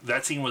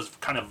that scene was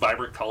kind of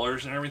vibrant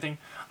colors and everything.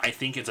 I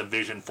think it's a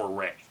vision for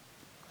Rey.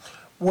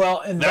 Well,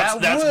 and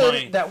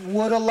that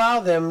would allow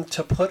them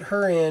to put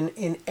her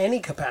in any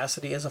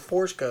capacity as a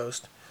Force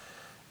ghost,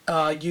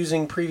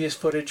 using previous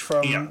footage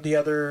from the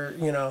other,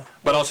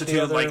 But also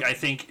too, I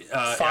think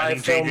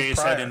JJ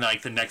said in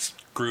the next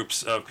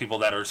groups of people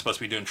that are supposed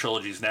to be doing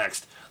trilogies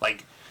next,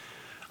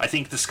 I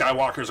think the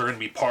Skywalkers are going to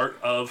be part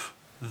of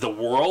the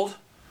world,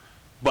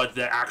 but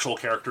the actual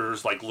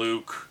characters like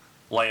Luke,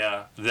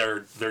 Leia,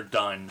 they're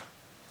done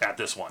at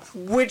this one.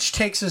 Which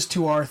takes us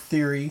to our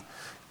theory.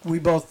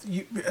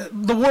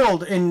 The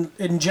world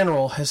in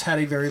general has had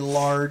a very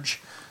large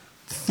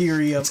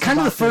theory of. It's kind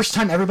of the first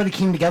time everybody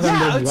came together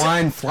under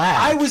one flag.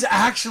 I was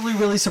actually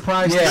really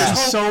surprised. Yeah. There's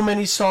so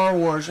many Star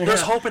Wars.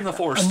 There's hope in the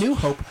Force. A new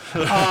hope.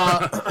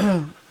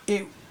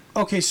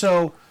 Okay,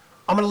 so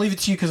I'm going to leave it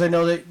to you because I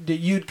know that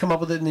you'd come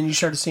up with it and then you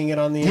started seeing it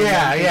on the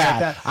internet.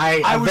 Yeah.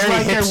 I was very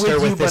right there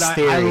with you, but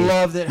I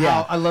love that.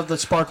 Yeah. I love the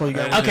sparkle you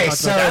got. Okay,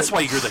 so that's why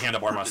you grew the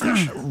handlebar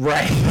mustache.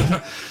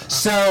 Right.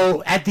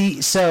 So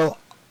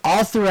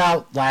all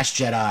throughout Last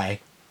Jedi,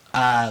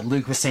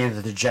 Luke was saying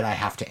that the Jedi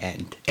have to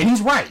end. And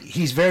he's right.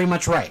 He's very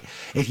much right.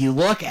 If you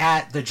look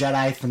at the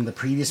Jedi from the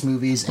previous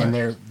movies, and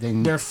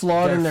they're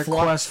flawed in their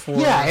quest for...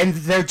 Yeah, and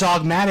their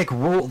dogmatic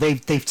rule,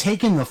 they've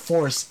taken the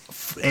Force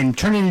and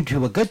turned it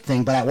into a good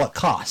thing, but at what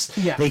cost?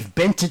 Yeah. They've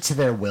bent it to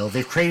their will.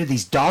 They've created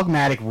these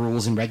dogmatic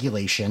rules and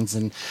regulations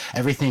and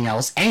everything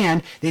else,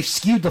 and they've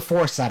skewed the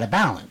Force out of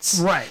balance.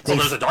 Right. Well,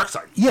 there's a dark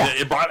side. Yeah.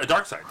 It brought a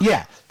dark side.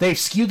 Yeah. They've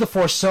skewed the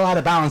Force so out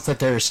of balance that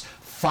there's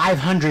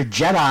 500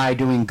 Jedi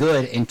doing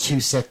good and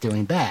 2 Sith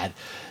doing bad,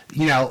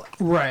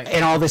 right?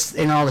 And all this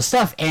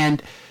stuff.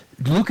 And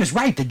Luke is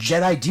right. The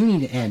Jedi do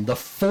need to end. The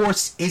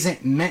Force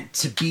isn't meant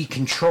to be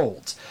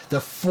controlled. The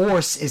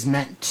Force is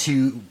meant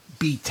to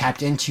be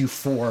tapped into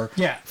for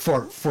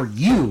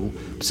you.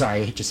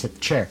 Sorry, I just hit the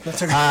chair.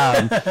 That's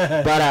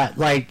okay.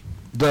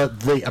 But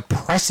the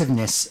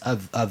oppressiveness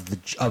of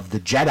the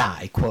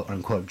Jedi, quote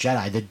unquote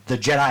Jedi, the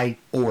Jedi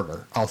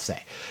Order, I'll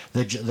say,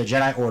 the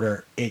Jedi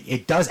Order,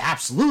 it does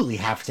absolutely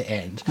have to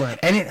end, right?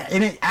 And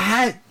it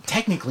had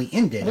technically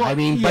ended. Well,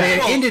 but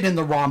it ended in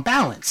the wrong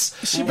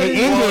balance. It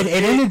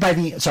ended by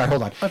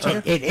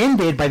the It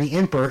ended by the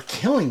Emperor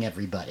killing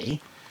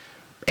everybody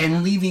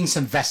and leaving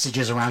some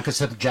vestiges around because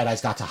some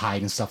Jedi's got to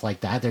hide and stuff like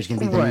that. There's going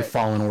to be the new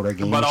Fallen Order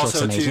game, but which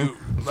also looks amazing.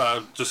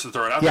 Just to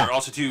throw it out there,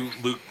 also to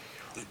Luke.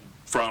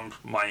 From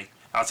my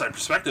outside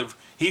perspective,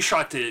 he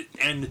shot to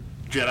end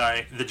the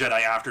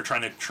Jedi after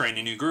trying to train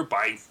a new group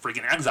by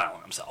freaking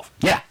exiling himself.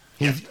 Yeah.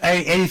 And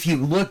if you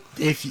look,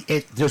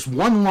 there's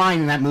one line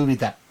in that movie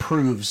that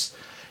proves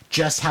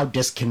just how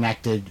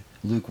disconnected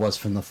Luke was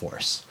from the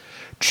Force.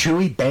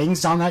 Chewie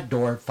bangs on that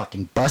door,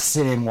 fucking busts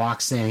it in,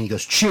 walks in, and he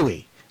goes,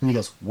 Chewie. And he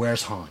goes,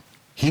 where's Han?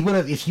 He would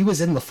have, if he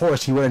was in the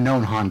Force, he would have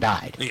known Han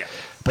died. Yeah.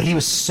 But he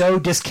was so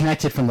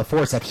disconnected from the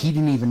Force that he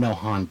didn't even know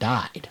Han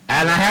died.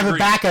 And I have a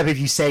backup if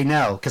you say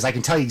no, because I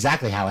can tell you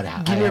exactly how it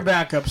happened. Give me your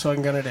backup so I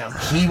can gun it down.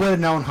 He would have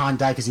known Han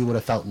died because he would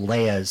have felt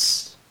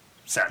Leia's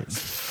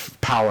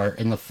power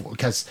in the Force.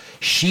 Because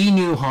she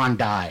knew Han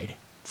died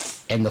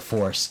in the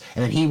Force,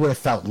 and then he would have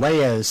felt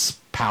Leia's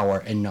power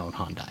and known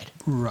Han died.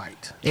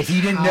 Right. If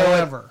you didn't know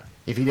it.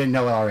 If you didn't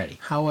know it already.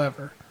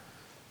 However,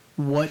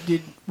 what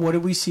did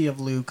we see of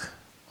Luke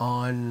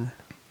on...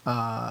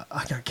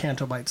 I got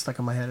Canto Bite stuck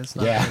in my head. It's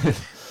not good.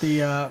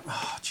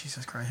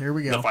 Jesus Christ, here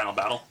we go. The final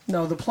battle?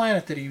 No, the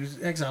planet that he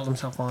exiled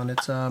himself on.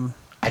 It's I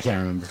can't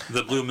remember.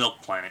 The blue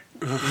milk planet.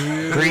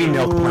 Green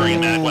milk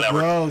planet. Whatever.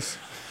 Gross.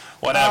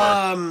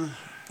 Whatever.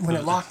 When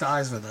it locked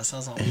eyes with us, I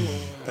was like,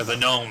 the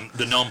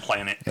gnome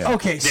planet. Yeah.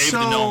 Okay, Dave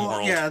the gnome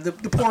world. Yeah, the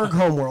Porg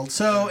homeworld.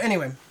 So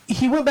anyway,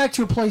 he went back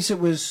to a place that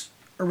was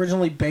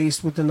originally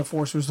based within the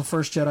Force. It was the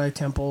first Jedi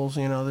temples,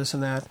 this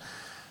and that.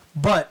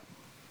 But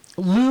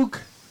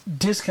Luke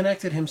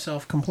disconnected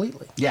himself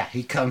completely. Yeah,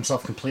 he cut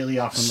himself completely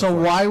off from the Force.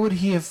 Force. Why would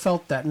he have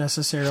felt that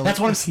necessarily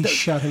if he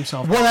shut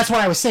himself Well, off? that's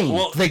what I was saying.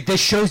 Well, this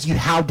shows you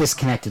how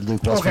disconnected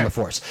Luke was from the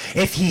Force.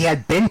 If he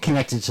had been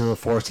connected to the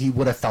Force, he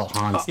would have felt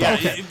Han's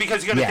death. Yeah,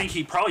 because you got to think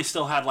he probably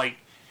still had,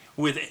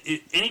 with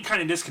any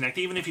kind of disconnect,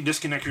 even if you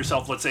disconnect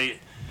yourself, let's say an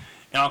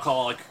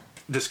alcoholic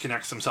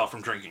disconnects himself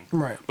from drinking.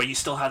 Right. But you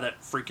still have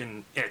that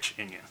freaking itch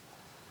in you.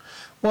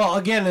 Well,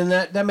 again, and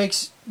that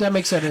makes that.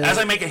 As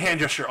I make a hand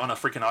gesture on a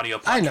freaking audio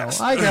podcast. I know,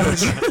 I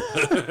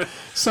got it.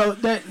 So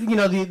that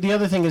the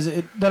other thing is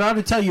that ought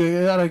to tell you,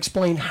 it ought to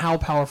explain how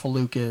powerful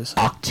Luke is.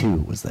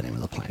 Octu was the name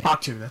of the planet.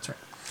 Octu, that's right.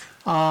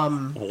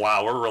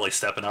 Wow, we're really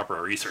stepping up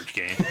our research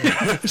game.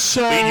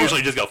 So we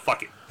usually just go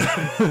fuck it.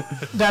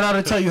 That ought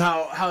to tell you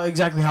how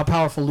exactly how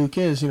powerful Luke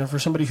is. For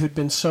somebody who'd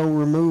been so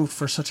removed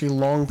for such a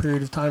long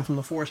period of time from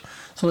the Force,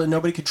 so that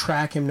nobody could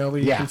track him,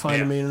 nobody could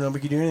find him,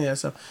 nobody could do any of that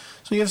stuff.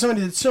 So you have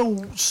somebody that's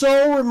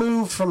so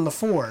removed from the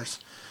Force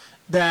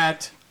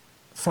that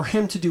for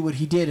him to do what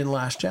he did in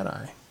Last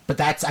Jedi,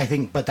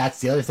 But that's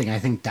the other thing. I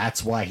think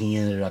that's why he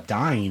ended up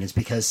dying, is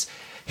because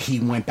he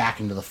went back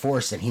into the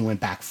Force and he went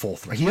back full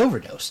throat. He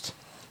overdosed.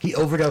 He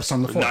overdosed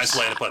on the Force. Nice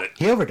way to put it.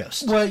 He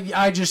overdosed. Well,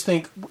 I just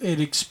think it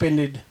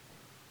expended,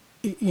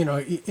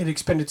 it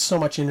expended so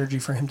much energy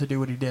for him to do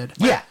what he did.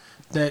 Yeah.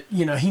 That,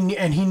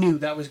 he knew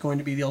that was going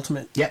to be the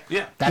ultimate. Yep.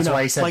 Yeah. That's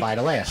why he said bye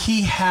to Leia.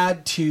 He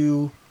had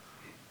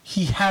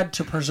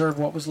to preserve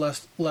what was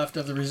left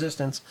of the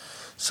Resistance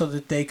so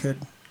that they could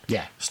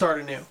start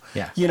anew.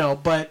 Yeah.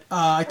 But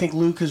I think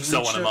Luke has Still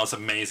reached one of the most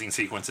amazing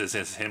sequences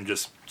is him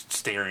just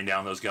staring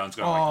down those guns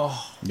going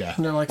Yeah.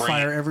 And they're like, Bring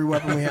fire it. every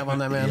weapon we have on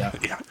that man.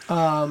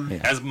 yeah.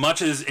 As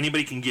much as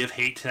anybody can give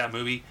hate to that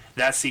movie,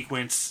 that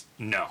sequence,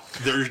 no.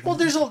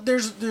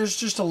 There's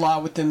just a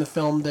lot within the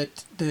film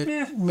that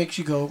makes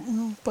you go,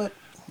 but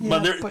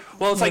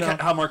it's like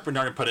how Mark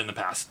Bernard put it in the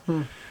past.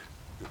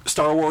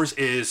 Star Wars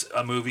is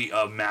a movie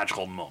of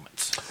magical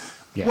moments.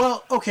 Yeah.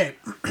 Well, okay.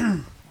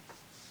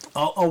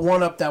 I'll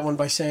one-up that one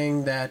by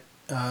saying that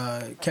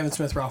Kevin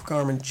Smith, Ralph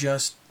Garman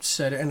just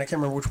said it, and I can't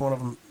remember which one of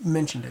them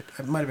mentioned it.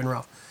 It might have been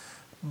Ralph.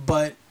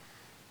 But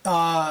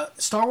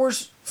Star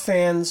Wars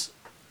fans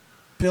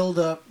build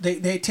up...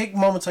 They take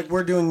moments like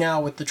we're doing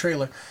now with the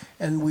trailer,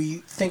 and we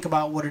think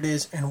about what it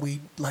is, and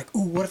we like,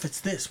 ooh, what if it's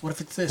this? What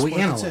if it's this? We what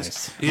analyze. if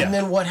it's this? Yeah. And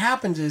then what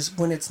happens is,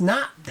 when it's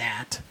not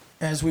that,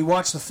 as we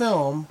watch the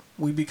film,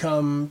 we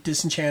become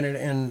disenchanted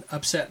and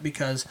upset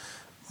because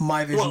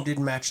my vision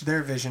didn't match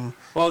their vision.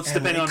 Well, it's and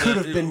depending on it could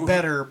have been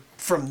better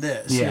from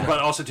this. Yeah. But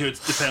also, too,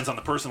 it depends on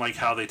the person, like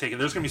how they take it.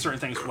 There's going to be certain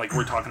things like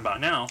we're talking about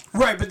now.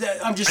 Right, but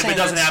I'm just If saying it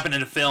doesn't that's- happen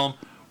in a film,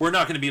 we're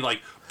not going to be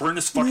like, burn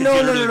this fucking No,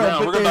 theater no, to no, the no. ground.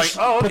 But We're going to be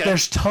like, oh, okay. But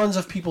there's tons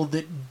of people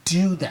that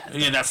do that.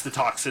 Yeah, that's the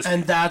toxicity.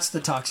 And that's the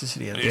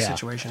toxicity of the Yeah.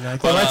 situation. I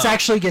think. Well, let's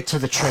actually get to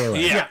the trailer.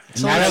 Yeah.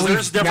 So now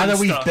there's that different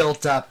we've stuff.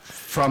 built up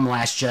from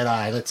Last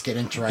Jedi, let's get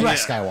into Rise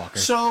of Skywalker.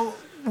 So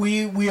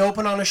we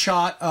open on a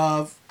shot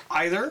of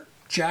either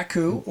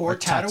Jakku or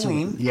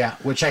Tatooine. Yeah,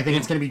 which I think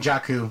it's going to be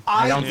Jakku.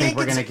 I don't think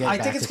we're going to get I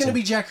back think it's to going to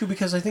be Jakku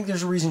because I think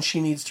there's a reason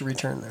she needs to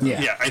return there.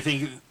 Yeah. Yeah, I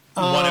think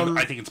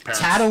I think it's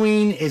parents.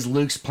 Tatooine is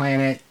Luke's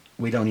planet.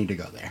 We don't need to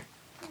go there.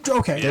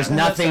 Okay. There's and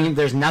that's nothing.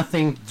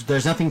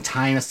 There's nothing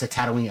tying us to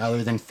Tatooine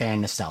other than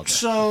fan nostalgia.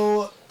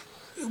 So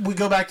we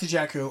go back to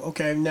Jakku.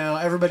 Okay, now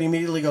everybody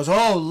immediately goes,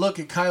 "Oh, look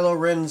at Kylo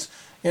Ren's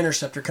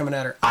interceptor coming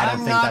at her." I don't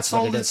think not that's what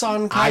sold it it's is.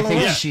 on Kylo I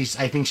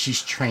think Ren.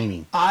 she's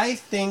training. I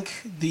think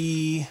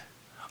the.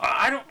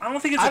 I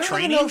don't think it's I a don't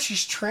training. even know if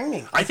she's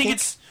training. I think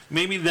it's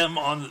maybe them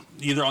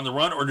either on the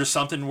run or just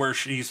something where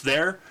she's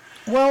there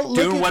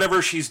doing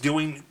whatever she's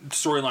doing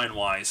storyline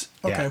wise.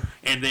 Okay. Yeah.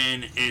 And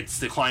then it's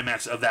the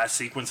climax of that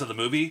sequence of the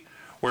movie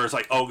where it's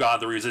like, oh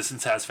god, the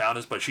Resistance has found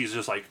us, but she's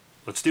just like,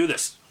 let's do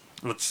this.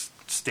 Let's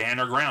stand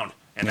our ground.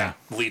 And that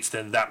leads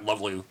to that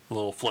lovely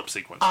little flip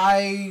sequence.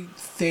 I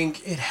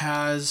think it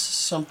has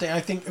something. I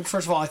think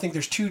first of all, I think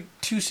there's two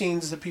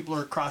scenes that people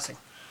are crossing.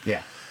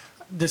 Yeah.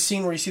 The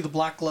scene where you see the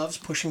black gloves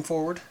pushing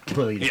forward.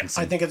 Completely different.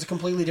 I think it's a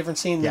completely different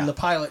scene than Yeah. the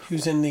pilot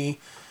who's in the,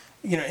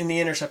 in the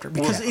interceptor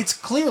because it's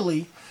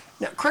clearly.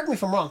 Now, correct me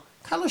if I'm wrong.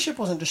 Kylo's ship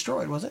wasn't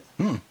destroyed, was it?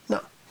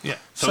 No. Yeah.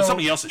 So it's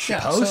somebody else's ship.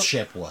 yeah. Poe's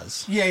ship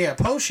was. Yeah.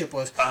 Poe's ship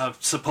was.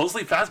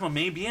 Supposedly Phasma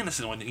may be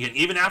innocent one,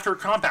 even after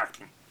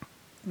compacting.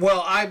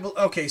 Well,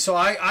 so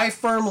I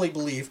firmly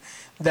believe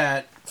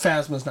that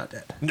Phasma's not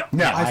dead. No.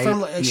 I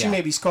firmly. She may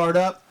be scarred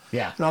up.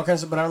 Yeah. And all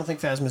kinds of, but I don't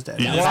think Phasma's dead.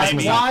 Yeah,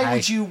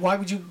 Why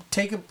would you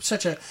take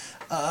such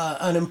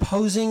an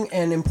imposing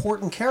and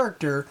important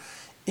character,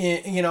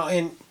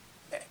 and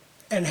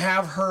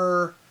have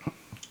her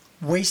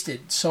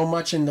wasted so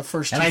much in the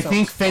first? And two I films?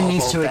 think Finn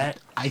needs to.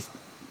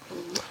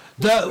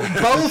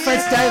 Boba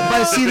Fett's dead,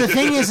 but see the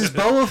thing is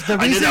the I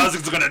knew reason that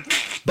was going to.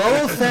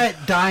 Boba Fett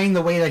dying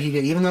the way that he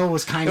did, even though it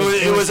was kind of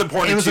It was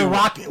important It was to- a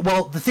rock.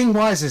 Well, the thing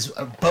was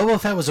Boba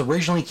Fett was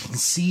originally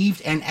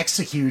conceived and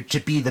executed to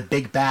be the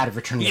big bad of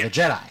Return of the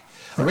Jedi.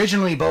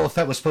 Originally, Boba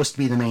Fett was supposed to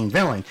be the main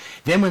villain.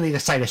 Then when they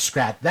decided to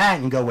scrap that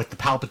and go with the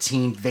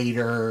Palpatine,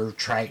 Vader,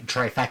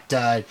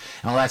 trifecta, and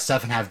all that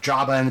stuff, and have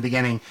Jabba in the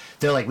beginning,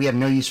 they're like, we have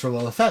no use for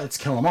Boba Fett, let's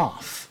kill him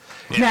off.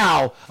 Yeah.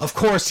 Now, of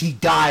course, he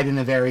died in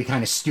a very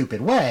kind of stupid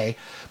way,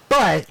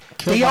 but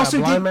Killed they by also a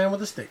blind did, man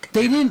with a stick.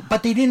 they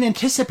didn't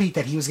anticipate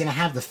that he was going to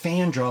have the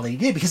fan draw that he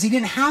did, because he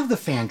didn't have the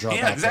fan draw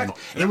back then.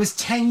 It was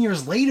 10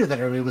 years later that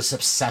everybody was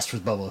obsessed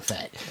with Boba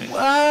Fett.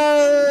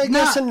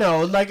 Yes and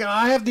no. Like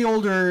I have the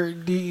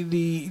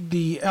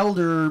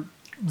elder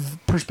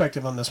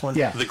perspective on this one.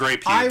 Yeah. The gray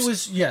pubes. I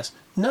was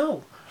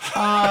no.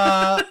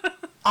 I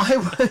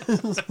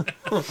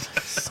was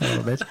son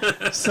of a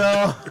bitch.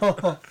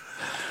 So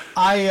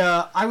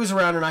I was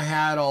around and I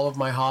had all of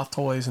my Hoth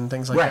toys and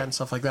things like that and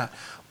stuff like that.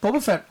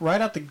 Boba Fett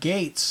right out the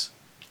gates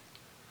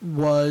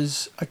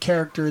was a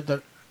character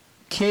that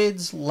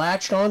kids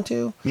latched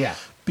onto. Yeah.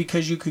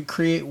 Because you could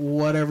create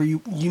whatever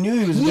you knew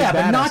he was a Yeah,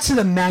 big but badass, not to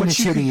the but you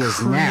magnitude could he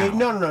is now.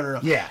 No.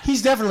 Yeah.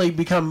 He's definitely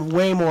become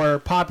way more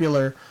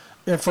popular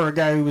for a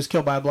guy who was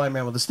killed by a blind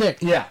man with a stick.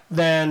 Yeah.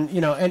 Than,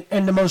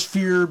 and the most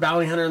feared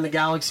bounty hunter in the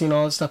galaxy and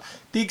all that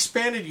stuff. The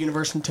expanded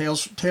universe and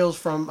tales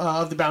from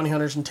of the bounty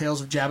hunters and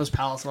tales of Jabba's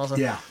palace and all that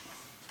stuff.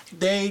 Yeah.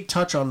 they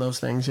touch on those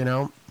things, you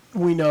know.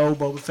 We know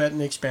Boba Fett in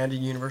the expanded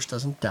universe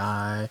doesn't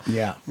die.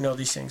 Yeah. You know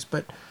these things.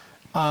 But,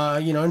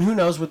 you know, and who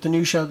knows with the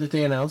new show that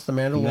they announced, The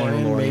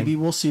Mandalorian, maybe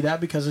we'll see that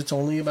because it's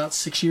only about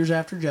 6 years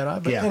after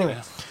Jedi. But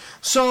anyway.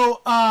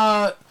 So,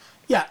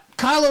 yeah,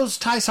 Kylo's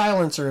TIE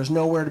silencer is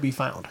nowhere to be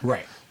found.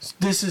 Right.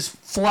 This is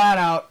flat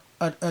out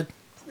a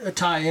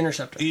TIE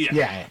interceptor.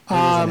 Yeah. It is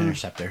an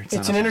interceptor.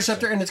 It's an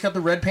interceptor, and it's got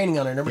the red painting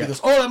on it. And everybody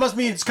goes, "Oh, that must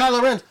mean it's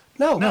Kylo Ren's."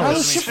 No,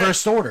 Kylo's ship,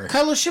 First Order.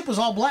 Kylo's ship was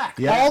all black.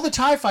 Yeah. All the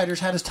TIE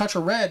fighters had a touch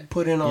of red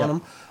put in on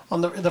them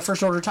on the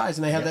First Order TIEs,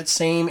 and they have that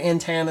same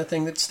antenna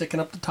thing that's sticking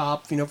up the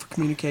top, you know, for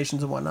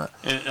communications and whatnot.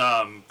 And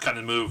kind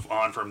of move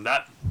on from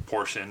that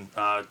portion,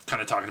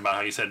 kind of talking about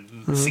how you said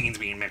scenes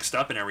being mixed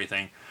up and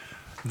everything.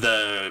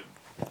 The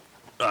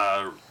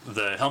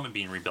helmet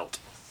being rebuilt.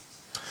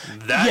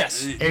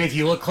 Yes. And if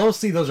you look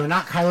closely, those are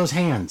not Kylo's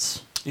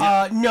hands.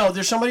 No,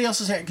 there's somebody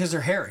else's hand because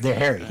they're hairy. They're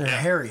hairy. They're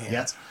hairy hands.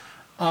 Yes.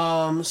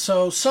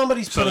 So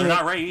somebody's So putting they're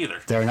not Rey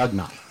either. They're an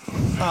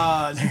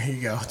Ugnaught. there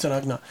you go. It's an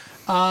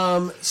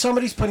Ugnaught.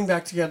 Somebody's putting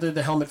back together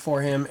the helmet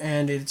for him,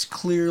 and it's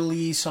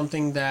clearly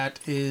something that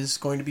is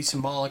going to be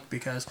symbolic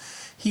because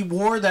he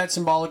wore that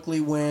symbolically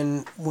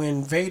when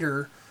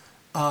Vader,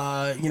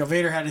 you know,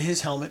 Vader had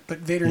his helmet, but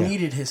Vader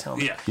needed his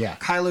helmet. Yeah.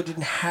 Kylo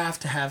didn't have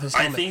to have his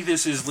helmet. I think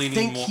this is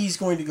leaning more... he's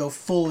going to go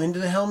full into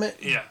the helmet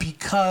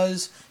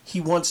because he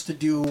wants to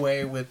do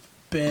away with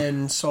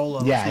Ben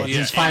Solo. Yeah,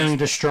 he's finally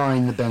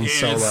destroying the Ben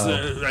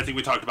Solo. I think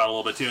we talked about it a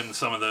little bit too, and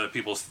some of the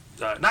people's,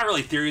 not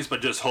really theories,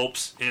 but just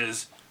hopes,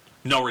 is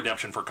no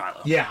redemption for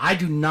Kylo. Yeah, I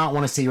do not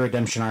want to see a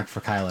redemption arc for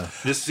Kylo.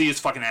 Just see his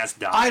fucking ass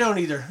die. I don't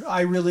either.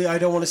 I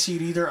don't want to see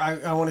it either.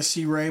 I want to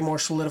see Rey more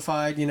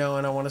solidified, you know,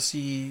 and I want to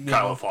see...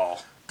 Kylo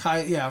fall.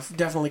 Yeah,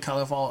 definitely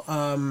Kylo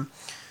fall.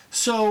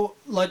 So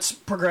let's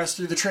progress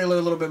through the trailer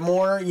a little bit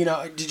more. You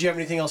know, did you have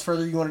anything else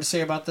further you wanted to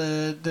say about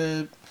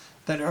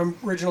that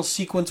original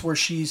sequence where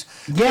she's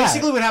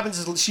basically what happens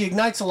is she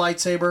ignites a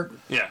lightsaber.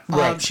 Yeah.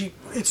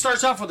 It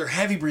starts off with her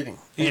heavy breathing.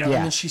 You know, and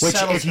then she Which,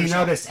 settles if you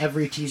herself. notice,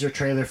 every teaser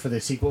trailer for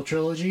the sequel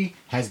trilogy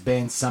has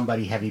been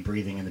somebody heavy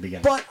breathing in the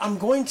beginning. But I'm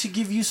going to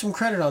give you some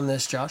credit on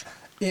this, Josh.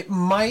 It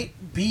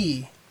might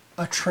be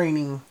a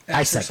training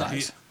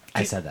exercise.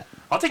 I said that.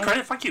 I'll take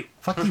credit. Fuck you.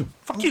 Fuck you.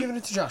 I'm giving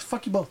it to Josh.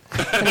 Fuck you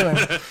both.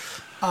 Anyway,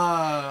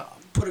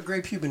 put a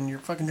gray pube in your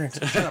fucking drinks.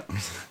 Shut up.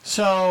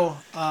 So,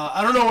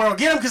 I don't know where I'll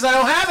get him because I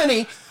don't have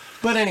any.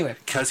 But anyway.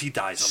 Because he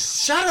dies him.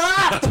 Shut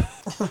up!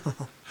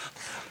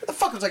 Where the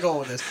fuck was I going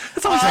with this?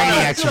 It's always training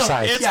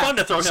exercise. It's fun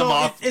to throw him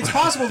off. It's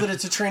possible that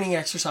it's a training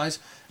exercise.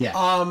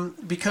 Yeah.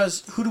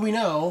 Because who do we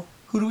know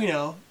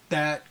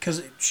that,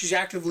 because she's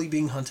actively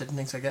being hunted and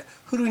things like that,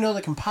 who do we know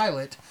that can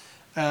pilot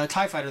a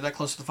TIE fighter that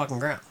close to the fucking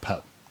ground?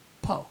 Poe.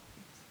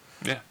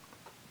 Yeah.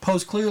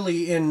 Poe's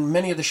clearly in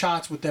many of the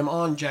shots with them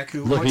on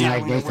Jakku. Looking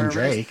like Nathan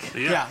Drake.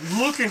 Yeah,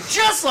 looking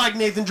just like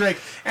Nathan Drake.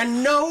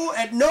 And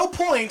at no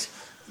point...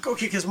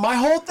 Okay, because my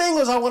whole thing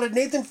was I wanted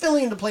Nathan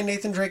Fillion to play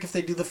Nathan Drake if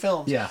they do the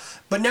films. Yeah.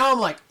 But now I'm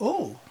like,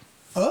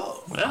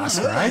 That's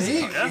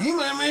surprising. He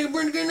might make a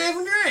pretty good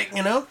Nathan Drake,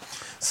 you know?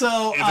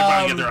 So, If they're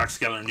going to get their acts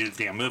together and do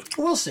the damn movie.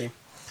 we'll see.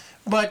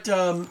 But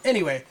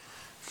anyway,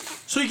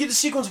 so you get the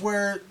sequence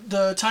where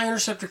the TIE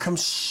Interceptor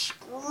comes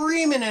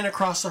screaming in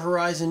across the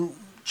horizon,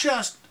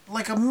 just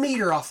like a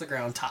meter off the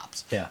ground,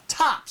 tops. Yeah.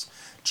 Tops.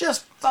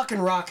 Just fucking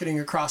rocketing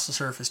across the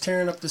surface,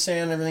 tearing up the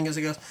sand and everything as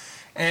it goes.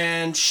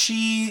 And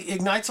she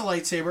ignites a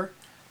lightsaber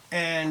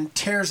and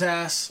tears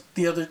ass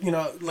the other, you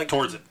know, like...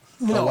 Towards it.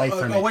 No, away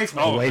from it.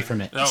 Away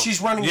from it. No.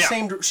 She's running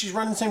she's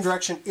running the same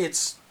direction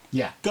it's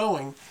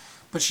going,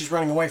 but she's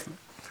running away from it.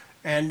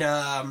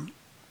 And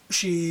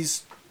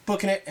she's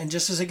booking it, and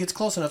just as it gets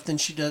close enough, then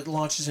she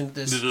launches into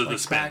this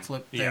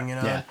backflip thing, you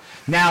know? Yeah.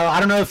 Now, I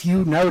don't know if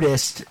you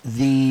noticed,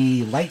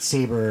 the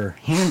lightsaber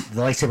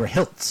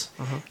hilts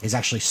is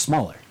actually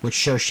smaller, which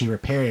shows she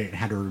repaired it and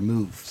had to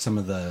remove some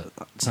of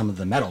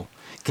the metal,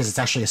 because it's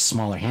actually a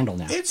smaller handle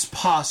now. It's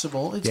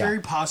possible. It's very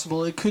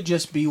possible. It could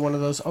just be one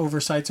of those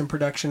oversights in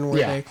production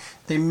where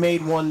they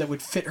made one that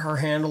would fit her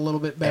hand a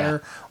little bit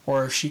better,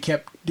 or if she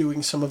kept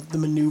doing some of the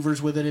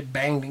maneuvers with it, it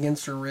banged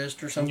against her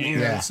wrist or something.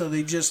 Yeah. So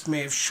they just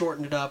may have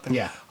shortened it up and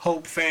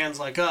hope fans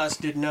like us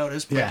didn't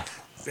notice. But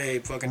hey,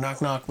 fucking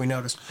knock knock, we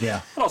noticed.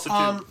 Yeah.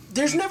 Also,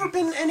 there's never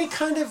been any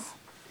kind of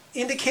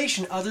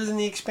indication other than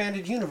the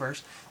expanded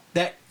universe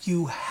that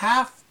you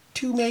have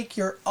to make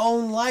your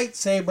own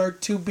lightsaber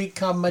to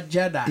become a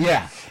Jedi.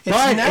 Yeah.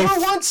 It's never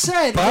once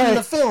said in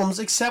the films,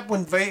 except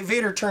when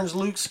Vader turns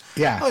Luke's,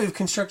 you've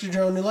constructed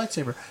your own new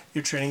lightsaber.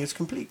 Your training is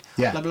complete.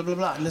 Yeah. Blah, blah, blah,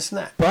 blah, and this and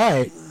that.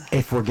 But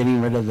if we're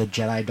getting rid of the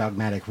Jedi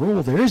dogmatic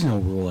rule, there is no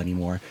rule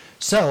anymore.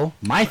 So,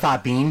 my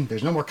thought being,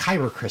 there's no more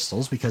Kyber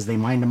crystals because they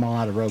mined them all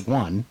out of Rogue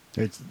One.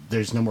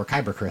 There's no more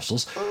Kyber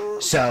crystals.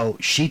 So,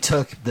 she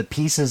took the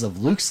pieces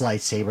of Luke's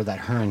lightsaber that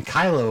her and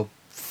Kylo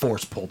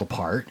force pulled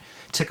apart,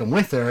 took them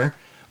with her,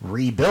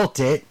 rebuilt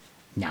it.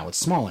 Now it's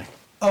smaller.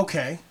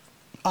 Okay.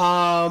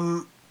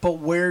 But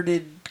where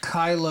did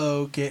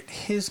Kylo get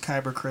his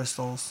Kyber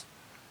crystals?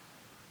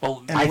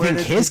 Well, And I where think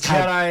did his the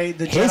Jedi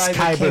that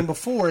Kyber came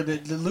before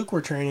that Luke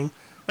were training.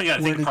 I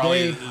gotta think did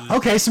probably.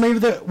 Okay, so maybe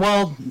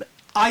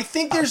I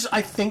think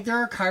there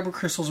are kyber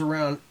crystals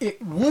around.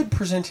 It would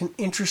present an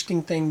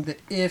interesting thing that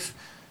if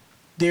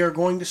they are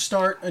going to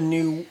start a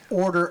new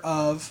order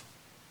of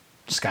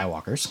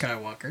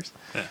Skywalkers.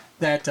 Yeah.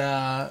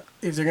 that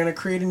if they're going to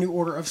create a new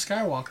order of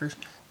Skywalkers,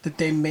 that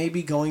they may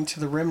be going to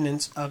the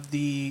remnants of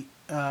the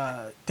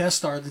Death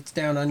Star that's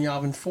down on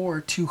Yavin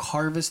 4 to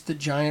harvest the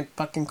giant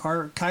fucking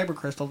kyber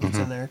crystal that's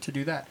in there to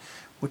do that,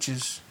 which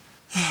is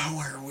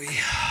where are we?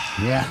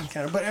 Yeah.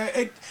 Kind of,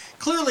 but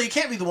clearly it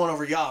can't be the one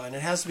over Yavin.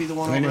 It has to be the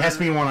one. I mean, over, it has to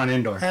be one on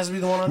Endor. Has to be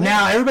the one on.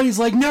 Now Endor. everybody's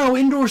like, no,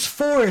 Endor's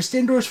forest.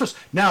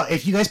 Now,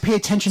 if you guys pay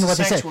attention to what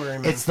they said, Sanctuary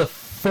moon. it's the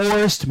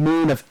forest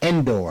moon of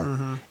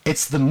Endor.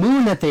 It's the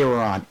moon that they were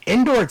on.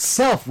 Endor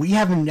itself, we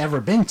haven't ever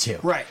been to.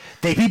 Right.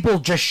 People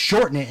just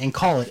shorten it and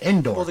call it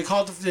Endor. Well, they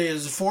called it the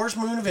forest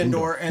moon of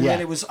Endor, and Yeah. then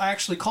it was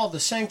actually called the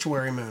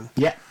sanctuary moon.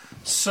 Yeah.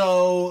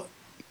 So,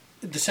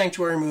 the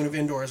sanctuary moon of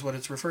Endor is what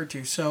it's referred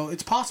to. So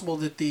it's possible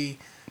that the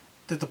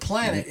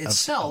planet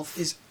itself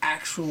is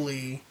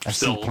actually A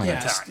Still sea planet.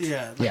 intact.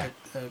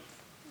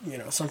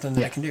 something that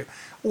Yeah. it can do,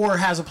 or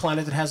has a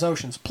planet that has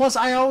oceans. Plus,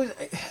 I always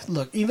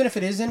look, even if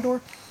it is Endor,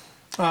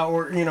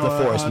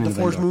 the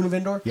forest moon of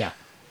Endor. Yeah.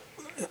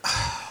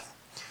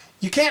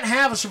 You can't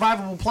have a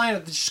survivable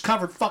planet that's just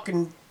covered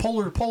fucking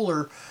polar to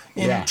polar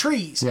in Yeah.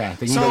 trees. Yeah,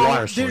 they need so a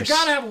water They've source.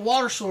 got to have a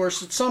water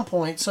source at some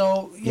point.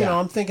 So, you Yeah. know,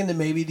 I'm thinking that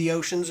maybe the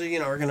oceans,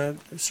 are going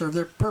to serve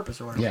their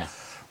purpose or whatever. Yeah.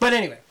 But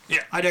anyway,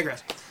 Yeah. I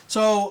digress.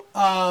 So,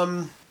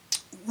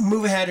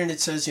 move ahead and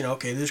it says,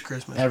 okay, this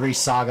Christmas. Every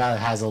saga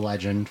has a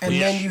legend. And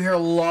Yeah. then you hear a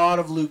lot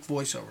of Luke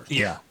voiceovers.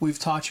 Yeah. We've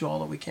taught you all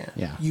that we can.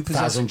 Yeah. You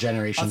possess 1,000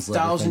 generations live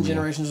 1,000 within you.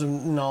 generations of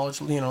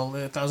knowledge,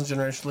 1,000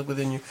 generations live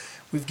within you.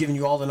 We've given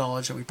you all the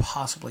knowledge that we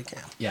possibly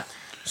can. Yeah.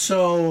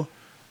 So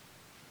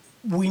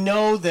we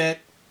know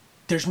that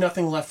there's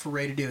nothing left for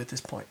Rey to do at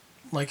this point.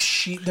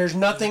 There's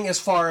nothing as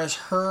far as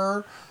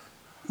her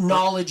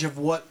knowledge of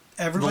what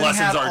everybody lessons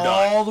had are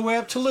all done. the way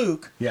up to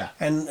Luke. Yeah.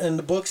 And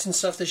the books and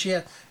stuff that she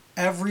had.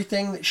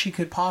 Everything that she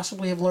could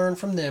possibly have learned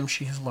from them,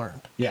 she has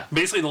learned. Yeah.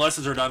 Basically, the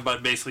lessons are done,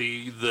 but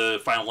basically,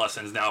 the final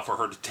lesson is now for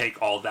her to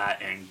take all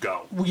that and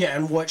go. Well, yeah,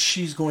 and what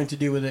she's going to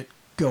do with it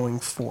going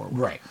forward.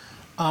 Right.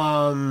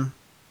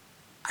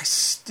 I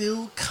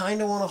still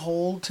kind of want to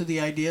hold to the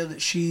idea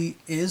that she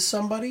is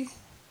somebody.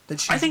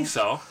 I think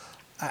so.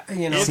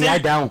 See, I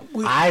don't.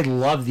 I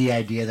love the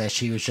idea that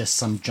she was just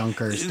some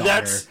junker's daughter.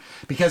 That's-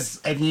 Because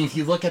I mean, if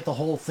you look at the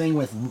whole thing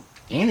with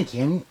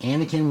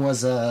Anakin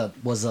was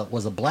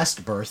a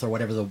blessed birth or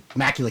whatever, the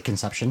immaculate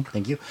conception.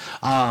 Thank you.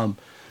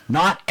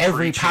 Not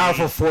every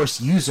powerful Force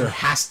user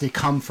has to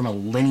come from a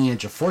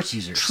lineage of Force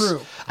users.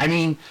 True. I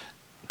mean,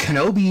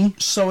 Kenobi.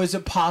 So is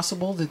it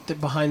possible that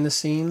behind the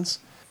scenes,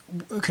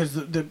 because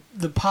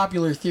the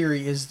popular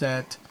theory is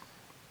that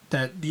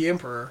the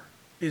Emperor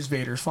is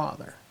Vader's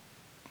father.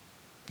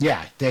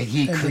 Yeah, that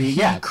he And created. that he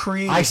Yeah,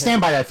 created I stand him.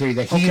 by that theory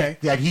that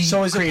he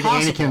So is it created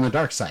possible- Anakin on the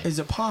dark side. Is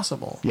it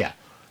possible Yeah.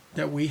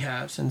 that we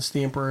have, since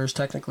the Emperor is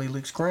technically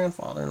Luke's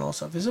grandfather and all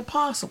stuff, is it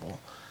possible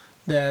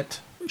that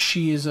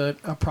she is a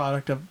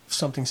product of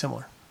something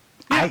similar?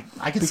 I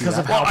can see Because that.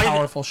 of how Well,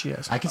 powerful she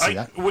is. I can see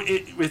that.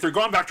 If they're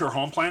going back to her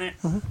home planet,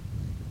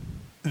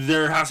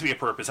 there has to be a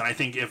purpose, and I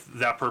think if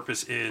that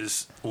purpose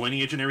is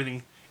lineage and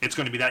everything, it's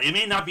going to be that. It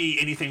may not be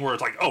anything where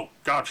it's like, oh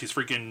God, she's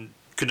freaking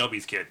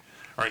Kenobi's kid.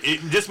 All right, it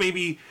just may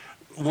be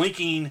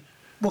linking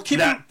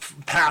that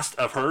past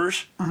of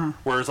hers,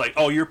 where it's like,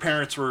 oh, your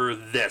parents were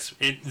this.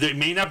 There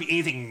may not be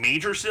anything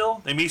major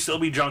still. They may still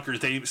be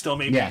junkers. They still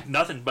may be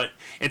nothing, but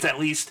it's at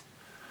least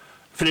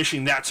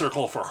finishing that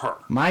circle for her.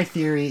 My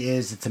theory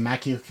is it's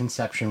immaculate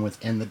conception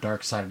within the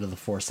dark side of the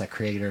Force that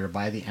created her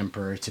by the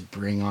Emperor to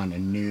bring on a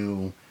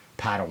new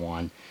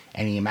Padawan,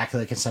 and he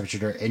immaculate conception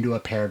her into a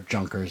pair of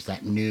junkers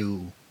that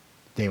knew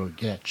they would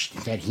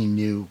that he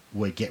knew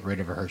would get rid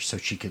of her so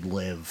she could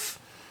live.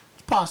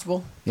 It's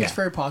possible. Yeah. It's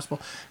very possible.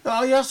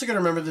 You also got to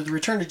remember that the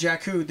return to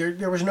Jakku,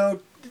 there was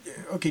no.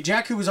 Okay,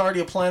 Jakku was already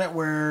a planet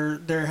where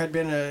there had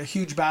been a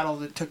huge battle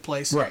that took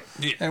place. Right.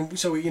 Yeah. And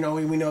so we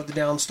know the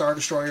down Star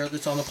Destroyer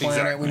that's on the planet.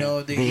 Exactly. We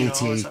know the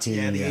AT-AT, the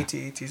yeah.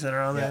 AT-ATs that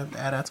are on the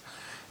AT-ATs.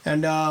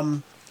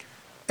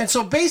 And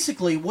so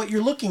basically what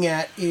you're looking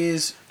at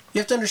is, you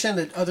have to understand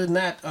that other than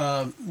that,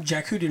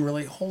 Jakku didn't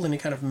really hold any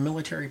kind of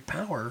military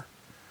power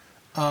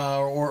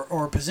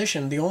or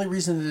position. The only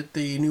reason that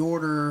the New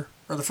Order,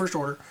 or the First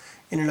Order,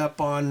 ended up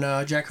on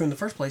Jakku in the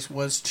first place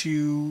was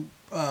to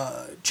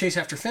chase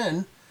after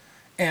Finn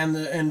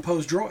and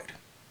Poe's droid.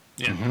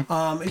 Yeah.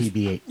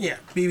 BB-8. Yeah,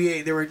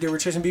 BB-8. They were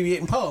chasing BB-8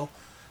 and Poe.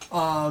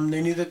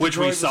 They knew that the Which droid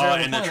we was saw there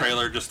on in the planet.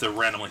 trailer, just to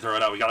randomly throw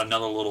it out. We got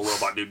another little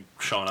robot dude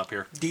showing up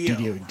here. Dio.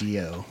 Dio.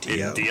 Dio?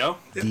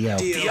 Dio.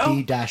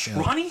 D-O.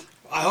 Ronnie?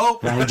 I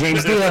hope. Ronnie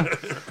James Dio.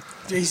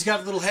 He's got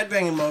a little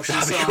headbanging motion.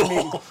 That'd So, be I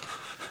mean, cool.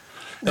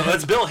 No,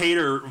 that's Bill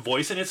Hader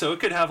voicing it, so it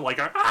could have like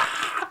a...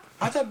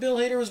 I thought Bill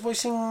Hader was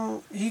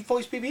voicing. He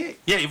voiced BB-8.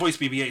 Yeah, he voiced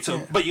BB-8. So,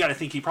 Yeah. but you got to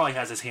think he probably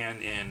has his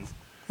hand in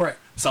Right.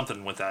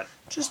 something with that.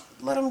 Just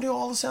let him do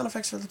all the sound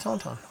effects for the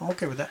Tauntaun. I'm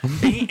okay with that.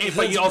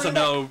 But you also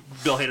know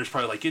Bill Hader's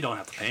probably like, you don't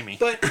have to pay me.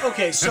 But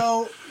okay,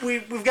 so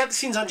we've got the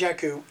scenes on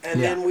Jakku,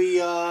 and then we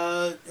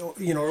or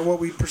what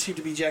we perceive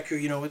to be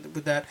Jakku.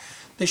 With that,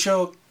 they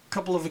show a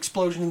couple of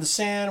explosions in the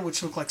sand,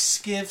 which look like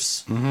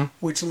skiffs,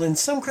 which lends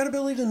some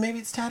credibility to maybe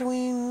it's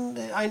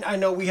Tatooine. I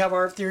know we have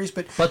our theories,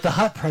 but the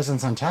Hutt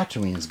presence on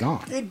Tatooine is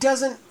gone. it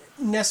doesn't.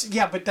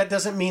 But that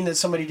doesn't mean that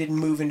somebody didn't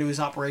move into his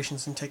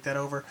operations and take that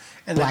over,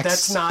 and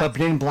that's not. But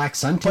didn't Black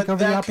Sun take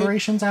over the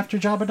operations after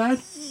Jabba died?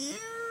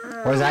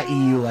 Or is that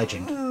EU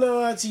legend? No,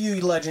 that's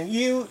EU legend.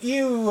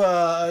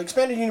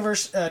 Expanded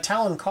Universe,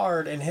 Talon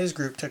Card and his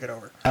group took it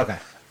over. Okay.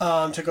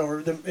 Took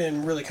over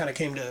and really kind of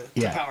came to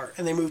power,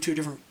 and they moved to a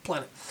different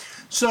planet.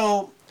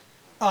 So,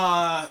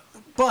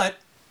 but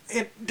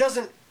it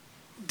doesn't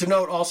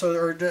denote also,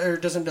 or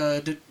doesn't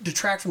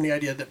detract from the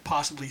idea that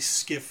possibly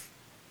skiff,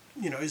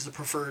 is the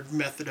preferred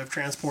method of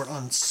transport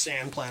on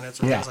sand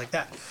planets or things like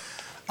that.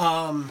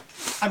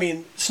 I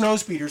mean, snow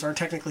speeders aren't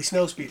technically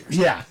snow speeders.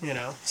 Yeah.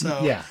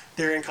 So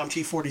they're Incom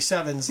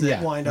T-47s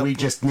that wind up. We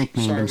just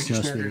nicknamed them snow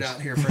nerded speeders. out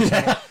here for a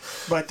second.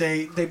 But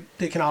they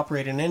can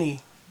operate in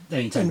any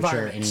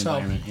temperature, any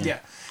environment. Yeah.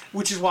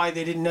 Which is why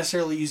they didn't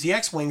necessarily use the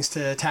X-wings to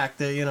attack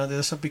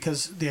the stuff,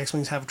 because the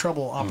X-wings have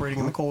trouble operating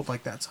in the cold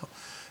like that. So,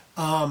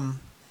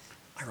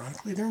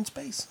 ironically, they're in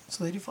space,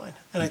 so they do fine.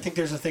 And I think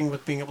there's a thing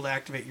with being able to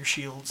activate your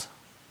shields.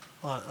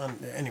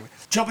 Anyway,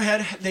 jump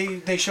ahead.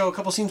 They show a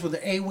couple scenes with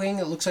the A-wing.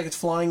 It looks like it's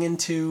flying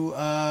into.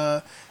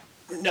 Now,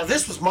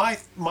 this was my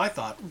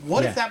thought.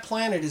 What if that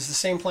planet is the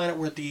same planet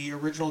where the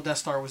original Death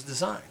Star was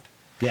designed?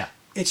 Yeah.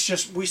 It's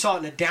just we saw it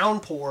in a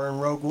downpour in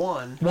Rogue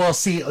One. Well,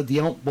 see,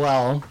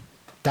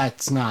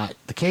 that's not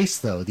the case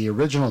though. The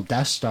original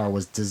Death Star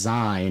was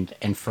designed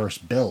and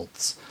first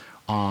built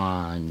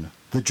on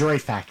the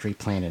Droid Factory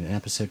planet in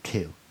Episode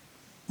 2.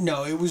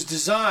 No, it was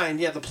designed.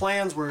 Yeah, the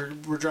plans were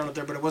drawn up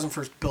there, but it wasn't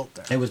first built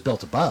there. It was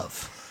built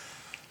above.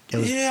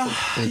 Built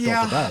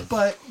above.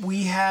 But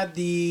we had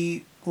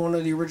one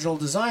of the original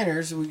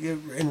designers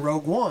in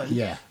Rogue One.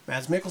 Yeah,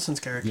 Mads Mikkelsen's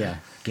character. Yeah,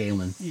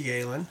 Galen.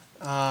 Galen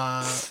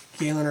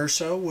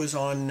Erso was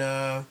on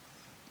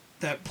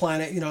that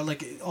planet.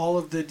 Like all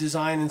of the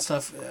design and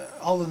stuff,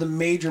 all of the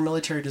major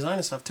military design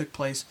and stuff took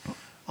place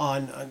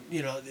on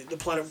the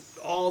planet,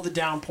 all the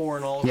downpour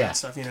and all of that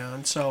stuff.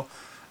 And so.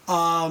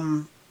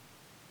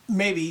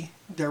 Maybe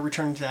they're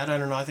returning to that. I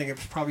don't know. I think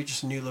it's probably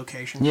just a new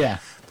location. Yeah.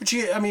 But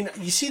you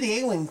see the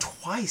A-wing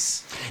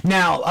twice.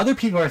 Now, other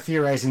people are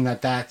theorizing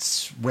that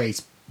that's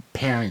Rey's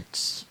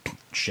parents'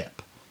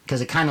 ship,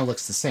 because it kind of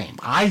looks the same.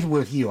 I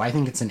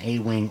think it's an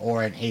A-wing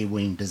or an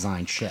A-wing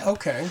designed ship.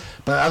 Okay.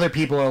 But other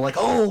people are like,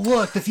 oh,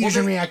 look, the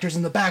fusion reactors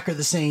in the back are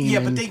the same. Yeah,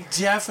 but they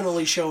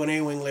definitely show an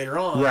A-wing later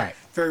on. Right.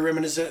 Very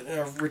reminiscent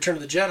of Return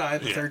of the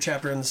Jedi, the third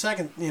chapter in the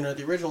second,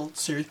 the original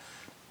series,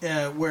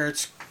 where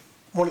it's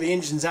one of the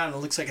engines out and it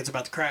looks like it's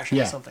about to crash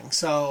into something.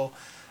 So,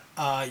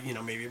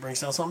 maybe it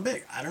brings down something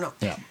big. I don't know.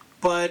 Yeah.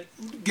 But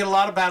get a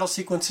lot of battle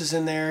sequences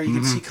in there. You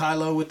can see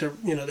Kylo with the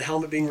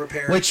helmet being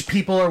repaired. Which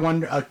people are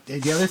wondering.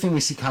 The other thing we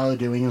see Kylo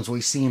doing is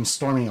we see him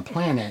storming a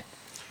planet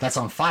that's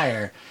on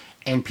fire,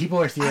 and people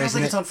are theorizing. I don't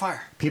think it's on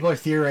fire. People are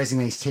theorizing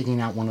that he's taking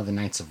out one of the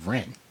Knights of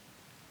Ren.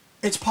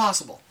 It's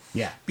possible.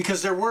 Yeah.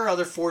 Because there were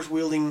other Force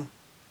wielding,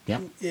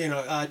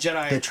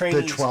 Jedi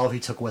trainees. The 12 he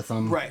took with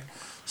him. Right.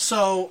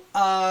 So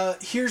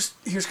here's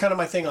kind of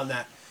my thing on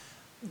that.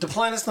 The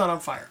planet's not on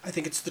fire. I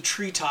think it's the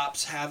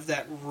treetops have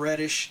that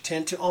reddish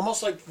tint to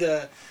almost like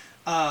the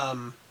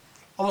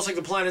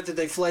planet that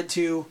they fled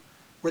to,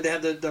 where they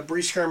had the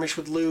brief skirmish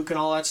with Luke and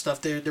all that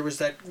stuff. There was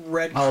that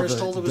red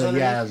crystal that was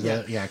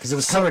underneath. Yeah, because it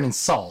was covered in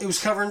salt. It was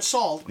covered in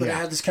salt, but it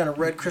had this kind of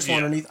red crystal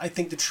underneath. I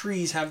think the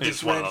trees have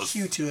this red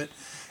hue to it.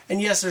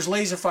 And yes, there's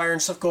laser fire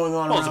and stuff going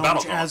on around,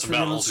 which adds for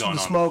the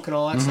smoke and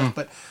all that stuff.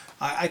 But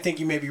I think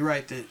you may be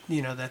right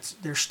that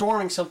they're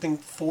storming something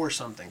for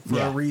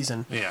a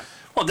reason. Yeah.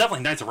 Well,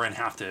 definitely Knights of Ren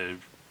have to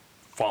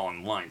fall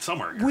in line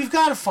somewhere. We've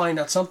got to find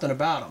out something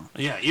about them.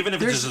 Yeah, even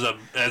if it's just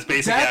as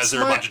basic as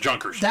they're a bunch of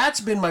junkers.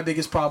 That's been my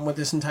biggest problem with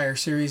this entire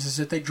series is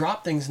that they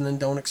drop things and then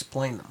don't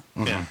explain them.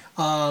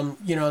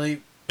 Mm-hmm. Yeah.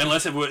 They.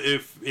 Unless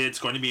if it's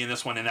going to be in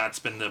this one, and that's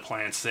been the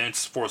plan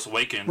since Force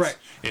Awakens. Right.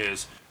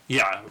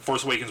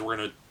 Force Awakens, we're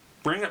going to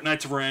bring up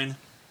Knights of Ren,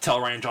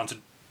 tell Rian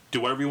Johnson, do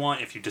whatever you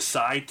want. If you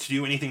decide to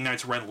do anything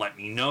Knights of Ren, let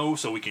me know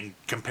so we can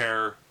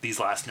compare these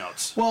last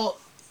notes. Well,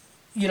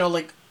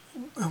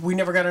 we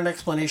never got an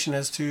explanation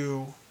as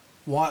to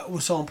what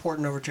was so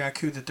important over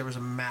Jakku that there was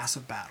a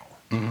massive battle.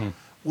 Mm-hmm.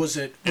 Was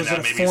it a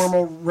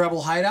formal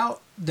rebel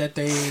hideout that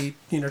they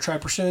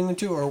tried pursuing them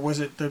to, or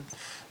was it the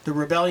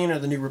rebellion or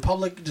the New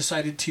Republic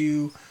decided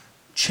to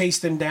chase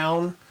them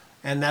down?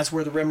 And that's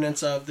where the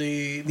remnants of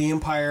the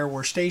Empire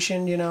were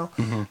stationed,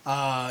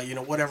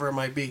 whatever it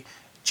might be.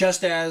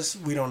 Just as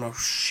we don't know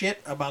shit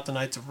about the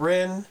Knights of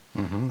Ren.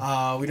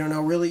 Mm-hmm. We don't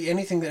know really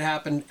anything that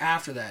happened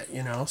after that,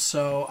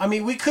 So, I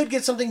mean, we could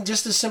get something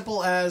just as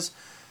simple as,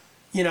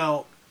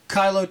 Kylo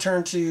Kylo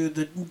turned to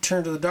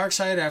the dark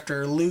side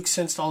after Luke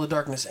sensed all the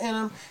darkness in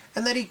him,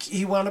 and that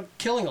he wound up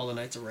killing all the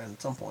Knights of Ren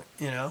at some point.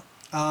 You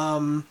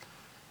know,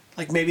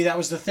 like maybe that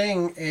was the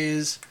thing.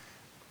 Is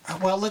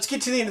well, let's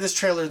get to the end of this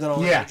trailer, then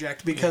I'll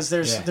interject because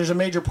there's a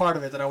major part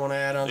of it that I want to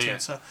add on to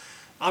it. So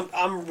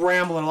I'm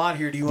rambling a lot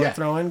here. Do you want to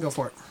throw in? Go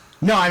for it.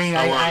 No, I mean,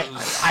 I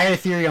had a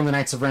theory on the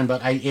Knights of Ren,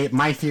 but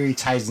my theory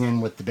ties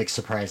in with the big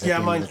surprise at the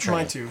end of the trailer.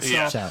 Mine too.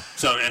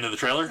 So end of the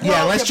trailer?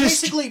 Well, let's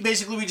basically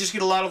we just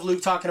get a lot of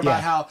Luke talking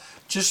about how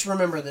just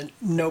remember that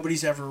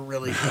nobody's ever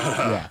really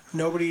gone.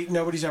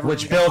 Nobody's ever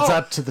which really builds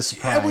up to the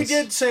surprise. And we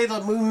did say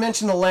that we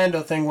mentioned the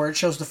Lando thing where it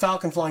shows the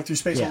Falcon flying through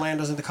space and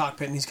Lando's in the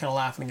cockpit and he's kind of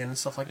laughing again and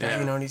stuff like that,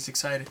 you know, and he's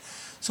excited.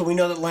 So we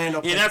know that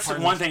Lando. Yeah, that's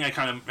one thing I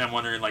kind of am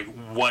wondering, like,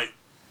 what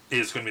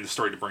is going to be the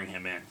story to bring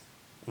him in?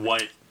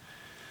 What?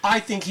 I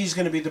think he's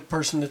going to be the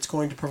person that's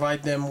going to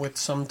provide them with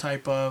some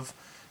type of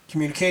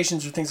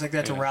communications or things like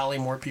that to rally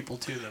more people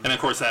to them. And of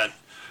course, that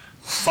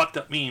fucked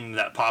up meme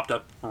that popped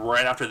up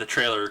right after the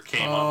trailer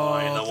came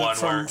online, the one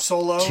from where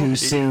Solo. Too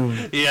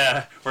soon.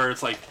 Yeah, where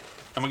it's like,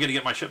 am I going to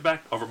get my ship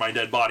back over my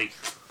dead body?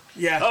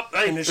 Yeah,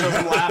 and it shows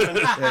him laughing.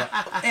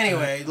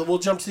 Anyway, we'll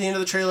jump to the end of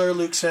the trailer.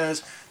 Luke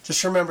says,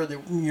 "Just remember that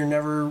you're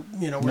never,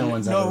 you know, no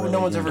one's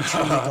ever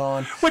truly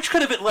gone." Which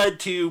could have led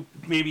to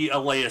maybe a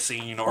Leia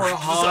scene or a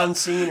Han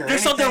scene or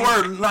there's anything. something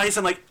where nice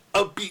and like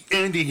upbeat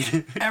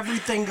ending.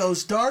 Everything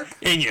goes dark,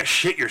 and you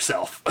shit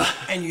yourself,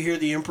 and you hear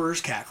the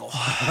Emperor's cackle.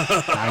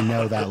 I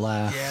know that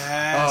laugh.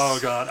 Yes. Oh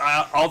God,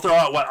 I'll throw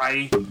out what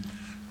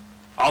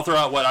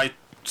I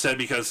said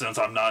because since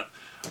I'm not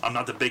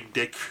the big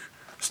dick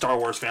Star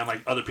Wars fan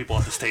like other people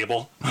at this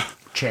table.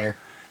 Chair.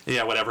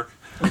 Yeah, whatever.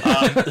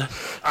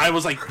 I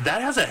was like,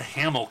 that has a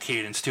Hamill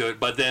cadence to it,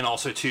 but then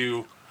also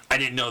too, I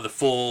didn't know the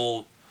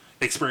full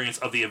experience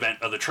of the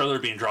event of the trailer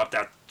being dropped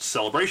at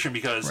Celebration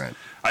because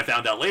I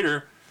found out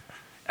later,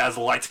 as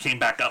the lights came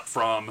back up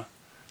from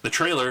the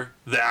trailer,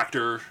 the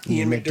actor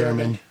Ian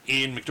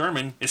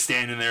McDiarmid is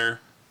standing there.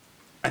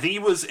 I think he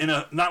was in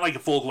a not like a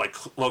full like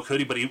cloak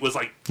hoodie, but he was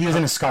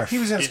in a scarf. He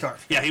was in a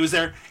scarf. Yeah, he was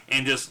there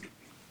and just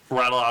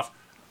rattle off.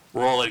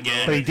 Roll it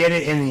again. But he did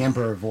it in the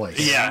Emperor voice.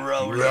 Yeah.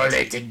 Roll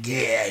it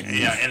again.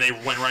 Yeah, and they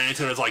went right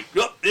into it. It's like,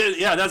 oh,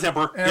 yeah, that's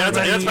Emperor.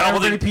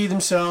 Everybody peed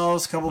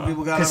themselves. A couple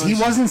people got because he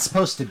wasn't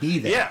supposed to be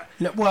there. Yeah.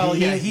 No, well,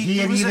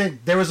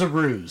 there was a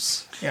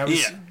ruse. Yeah, it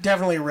was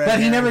definitely a red.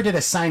 But he never did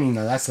a signing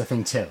though. That's the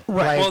thing too.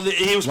 Right. Well,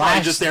 he was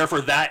probably just there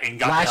for that and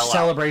got the hell out. Last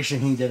Celebration,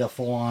 he did a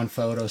full-on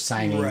photo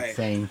signing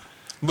thing.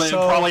 But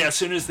probably as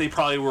soon as they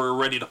probably were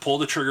ready to pull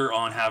the trigger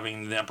on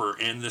having the Emperor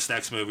in this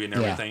next movie and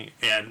everything,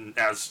 and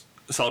as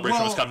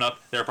Celebration was coming up,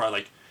 they're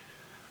probably like,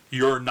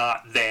 "You're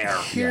not there."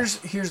 Here's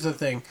the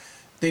thing: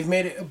 they've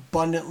made it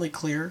abundantly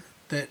clear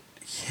that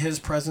his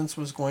presence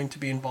was going to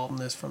be involved in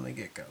this from the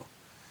get-go.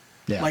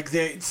 Yeah, like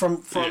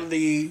from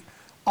the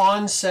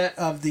onset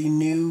of the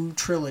new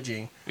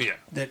trilogy. Yeah,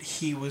 that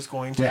he was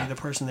going to be the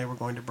person they were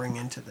going to bring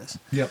into this.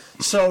 Yep.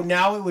 So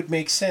now it would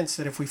make sense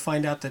that if we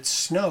find out that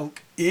Snoke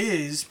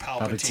is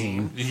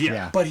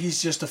Palpatine. But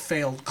he's just a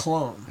failed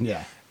clone.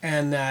 Yeah,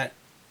 and that,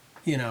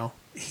 you know.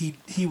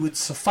 He would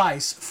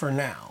suffice for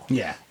now.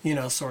 Yeah. You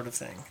know, sort of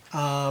thing.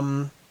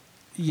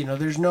 You know,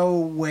 there's no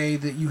way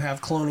that you have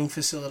cloning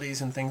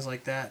facilities and things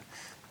like that.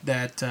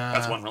 That's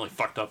one really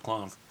fucked up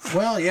clone.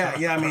 Well, yeah.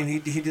 I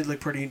mean, he did look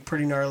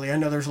pretty gnarly. I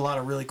know there's a lot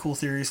of really cool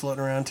theories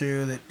floating around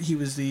too that he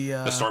was the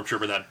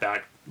stormtrooper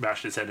that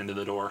bashed his head into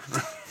the door.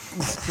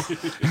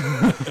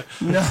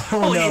 No.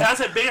 He has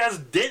a big ass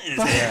dent in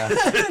his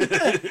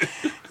head.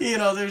 You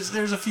know,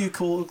 there's a few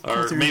cool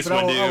theories, Mace but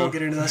I won't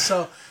get into that.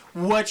 So.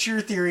 What's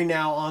your theory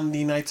now on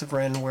the Knights of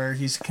Ren where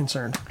he's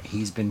concerned?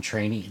 He's been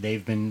training.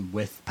 They've been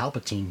with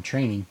Palpatine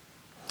training.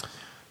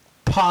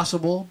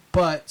 Possible,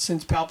 but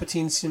since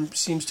Palpatine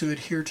seems to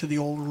adhere to the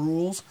old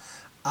rules,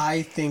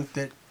 I think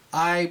that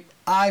I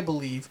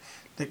believe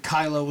that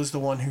Kylo was the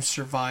one who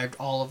survived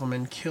all of them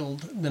and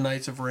killed the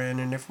Knights of Ren.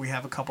 And if we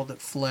have a couple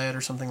that fled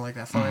or something like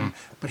that, fine.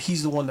 Mm-hmm. But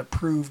he's the one that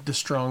proved the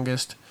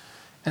strongest,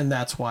 and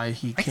that's why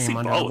he came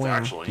under the wing.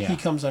 Actually. Yeah. He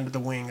comes under the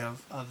wing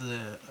of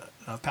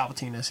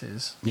Palpatine as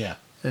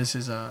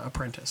his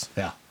apprentice.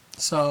 Yeah.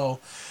 So,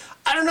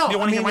 I don't know. You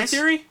want to hear my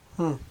theory?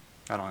 I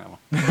don't have one.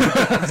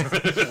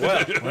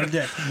 Well, what a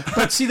dick.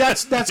 But see,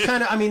 that's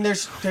kind of. I mean,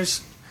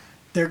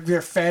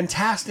 they're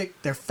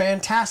fantastic. They're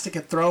fantastic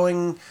at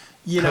throwing.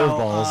 You know,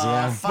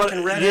 balls,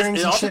 fucking red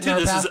herrings and shit in our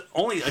this path. is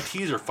only a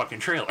teaser fucking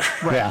trailer.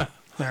 Right. Yeah.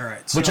 All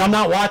right. So. Which I'm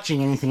not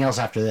watching anything else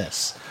after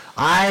this.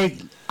 I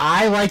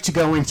like to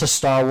go into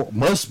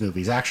most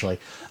movies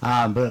actually,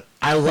 but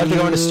I love to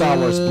go into Star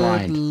Wars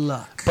blind.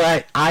 Luck.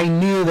 But I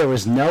knew there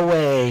was no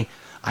way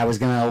I was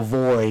going to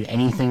avoid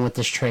anything with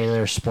this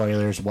trailer,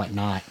 spoilers,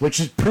 whatnot, which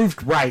is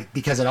proved right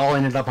because it all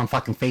ended up on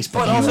fucking Facebook.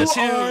 But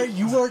also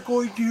you are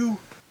going to.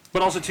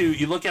 But also too,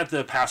 you look at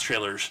the past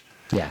trailers.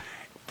 Yeah.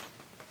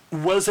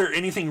 Was there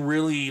anything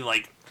really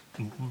like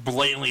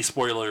blatantly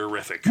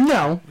spoilerific.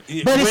 No,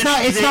 but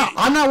it's not.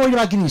 I'm not worried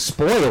about getting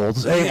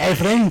spoiled. If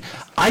then,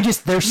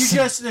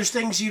 there's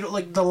things you don't,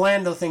 like the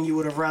Lando thing. You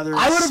would have rather.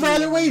 I would have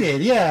rather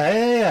waited.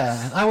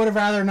 Yeah. I would have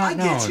rather not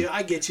known.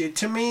 I get you.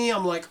 To me,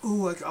 I'm like,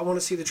 ooh, I want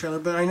to see the trailer,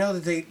 but I know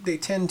that they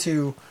tend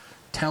to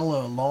tell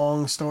a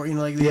long story. You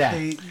know, like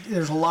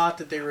there's a lot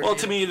that they reveal. Well,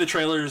 to me, the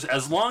trailers,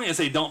 as long as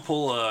they don't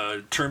pull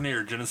a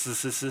Terminator Genocide.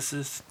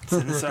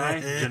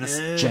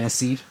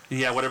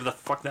 Yeah, whatever the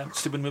fuck that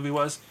stupid movie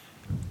was.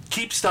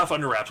 Keep stuff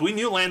under wraps. We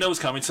knew Lando was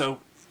coming, so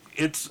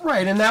it's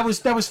right, and that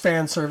was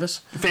fan service.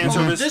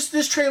 Service.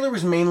 This trailer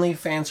was mainly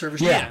fan service.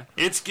 Yeah,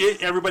 it's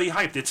get everybody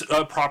hyped. It's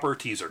a proper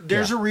teaser.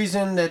 There's a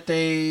reason that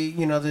they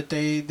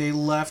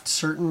left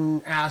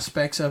certain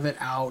aspects of it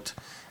out,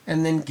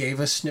 and then gave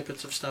us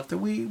snippets of stuff that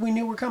we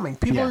knew were coming.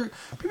 People are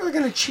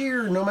going to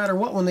cheer no matter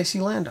what when they see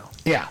Lando.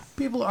 Yeah,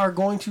 people are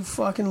going to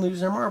fucking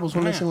lose their marbles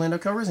when they see Lando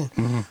Calrissian.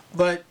 Mm-hmm.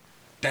 But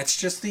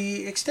that's just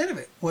the extent of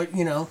it. What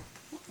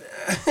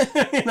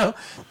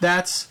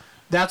that's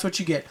what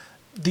you get.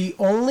 The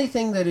only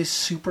thing that is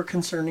super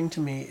concerning to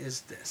me is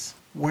this: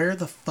 where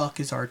the fuck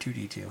is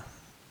R2-D2?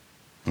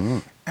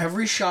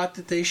 Every shot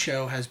that they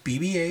show has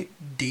BB-8,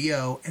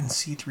 D-O, and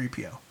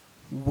C-3PO.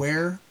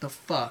 Where the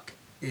fuck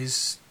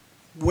is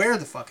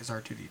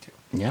R2-D2?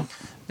 Yeah,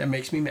 that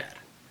makes me mad.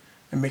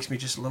 It makes me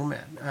just a little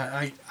mad.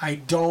 I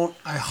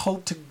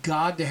hope to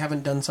God they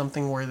haven't done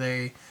something where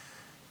they,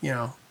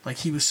 like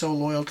he was so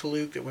loyal to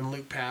Luke that when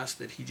Luke passed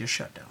that he just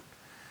shut down.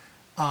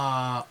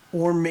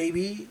 Or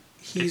maybe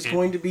he's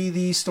going to be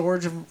the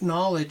storage of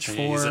knowledge for...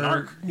 He's an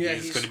arc. Yeah,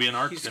 he's going to be an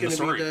arc in the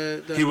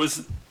story. He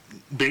was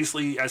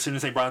basically, as soon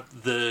as they brought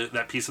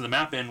that piece of the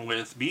map in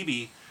with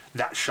BB,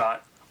 that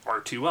shot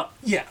R2 up.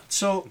 Yeah,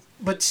 so...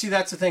 But see,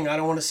 that's the thing. I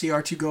don't want to see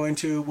R2 go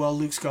into, well,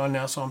 Luke's gone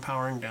now, so I'm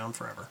powering down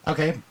forever.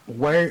 Okay,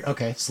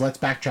 so let's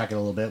backtrack it a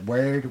little bit.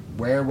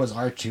 Where was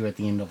R2 at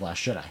the end of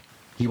Last Jedi?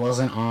 He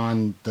wasn't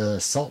on the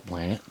Salt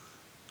Planet.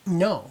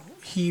 No,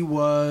 he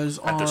was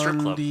at the strip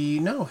club.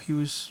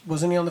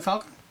 Wasn't he on the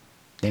Falcon?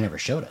 They never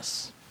showed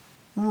us.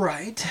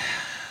 Right.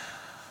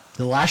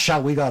 The last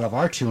shot we got of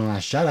R2 in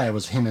Last Jedi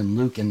was him and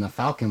Luke in the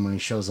Falcon when he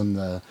shows them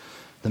the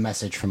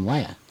message from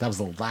Leia. That was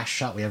the last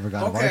shot we ever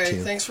got of R2. Okay,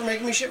 thanks for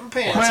making me shit my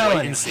pants. Well,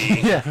 wait and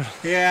see.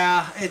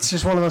 Yeah, it's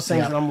just one of those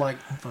things that I'm like,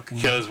 fucking...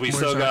 Because we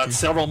still got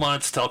several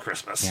months till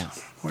Christmas. Yeah.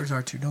 Where's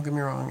R2? Don't get me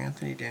wrong,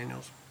 Anthony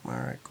Daniels. All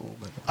right, cool.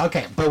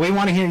 Okay, but we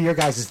want to hear your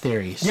guys'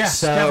 theories. Yes,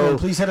 so definitely.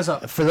 Please hit us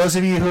up. For those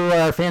of you who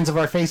are fans of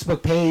our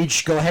Facebook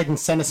page, go ahead and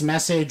send us a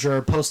message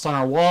or post on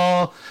our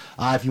wall.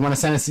 If you want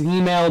to send us an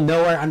email,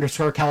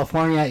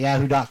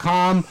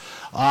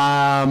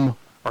 nowhere_California@yahoo.com.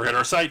 Or hit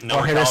our site,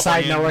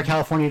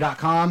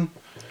 nowherecalifornia.com.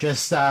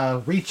 Just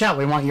reach out.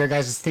 We want your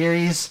guys'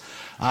 theories.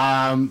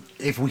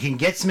 If we can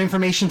get some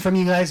information from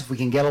you guys, if we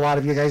can get a lot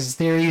of your guys'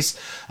 theories,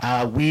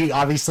 we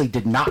obviously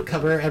did not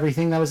cover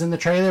everything that was in the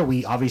trailer.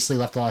 We obviously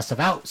left a lot of stuff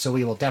out, so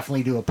we will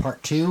definitely do a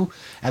part 2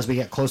 as we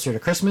get closer to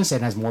Christmas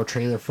and as more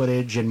trailer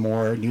footage and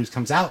more news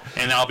comes out.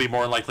 And that'll be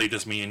more likely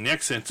just me and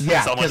Nick, since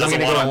someone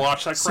doesn't want to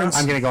watch that crap.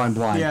 I'm going to go in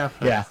blind.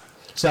 Yeah.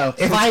 So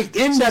if I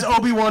end up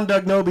Obi-Wan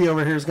Dugnobi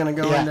over here is going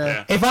to go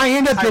into... If I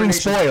end up getting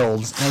spoiled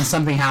and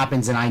something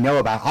happens and I know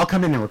about it, I'll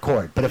come in and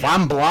record. But if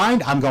I'm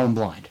blind, I'm going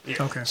blind. Yeah.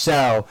 Okay.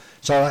 So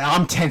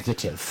I'm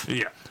tentative.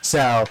 Yeah.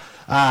 So,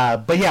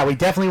 but yeah, we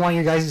definitely want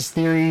your guys'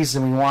 theories,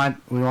 and we want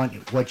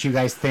what you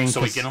guys think.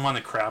 So we get him on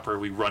the crapper,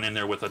 we run in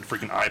there with a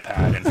freaking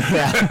iPad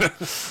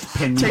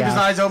and take his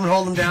eyes open,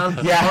 hold him down.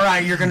 Yeah. All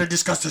right, you're gonna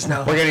discuss this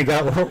now.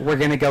 We're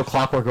gonna go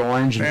Clockwork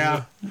Orange.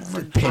 And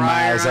pin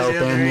my eyes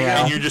open.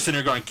 And you're just in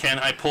there going, "Can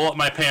I pull up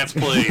my pants,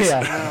 please?"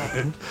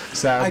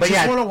 So, I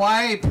just want to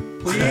wipe,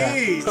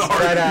 please. Or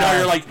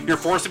you're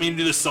forcing me to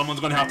do this.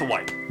 Someone's gonna have to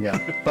wipe. Yeah.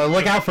 But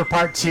look out for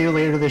part 2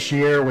 later this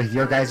year with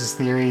your guys'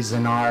 theories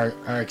and our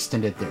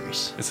extended theories.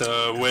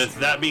 So with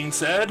that being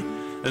said,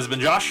 this has been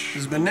Josh.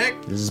 This has been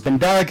Nick. This has been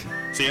Doug.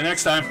 See you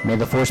next time. May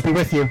the Force be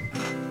with you.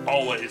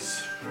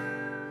 Always.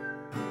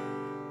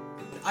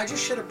 I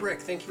just shit a brick.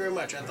 Thank you very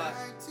much. I thought...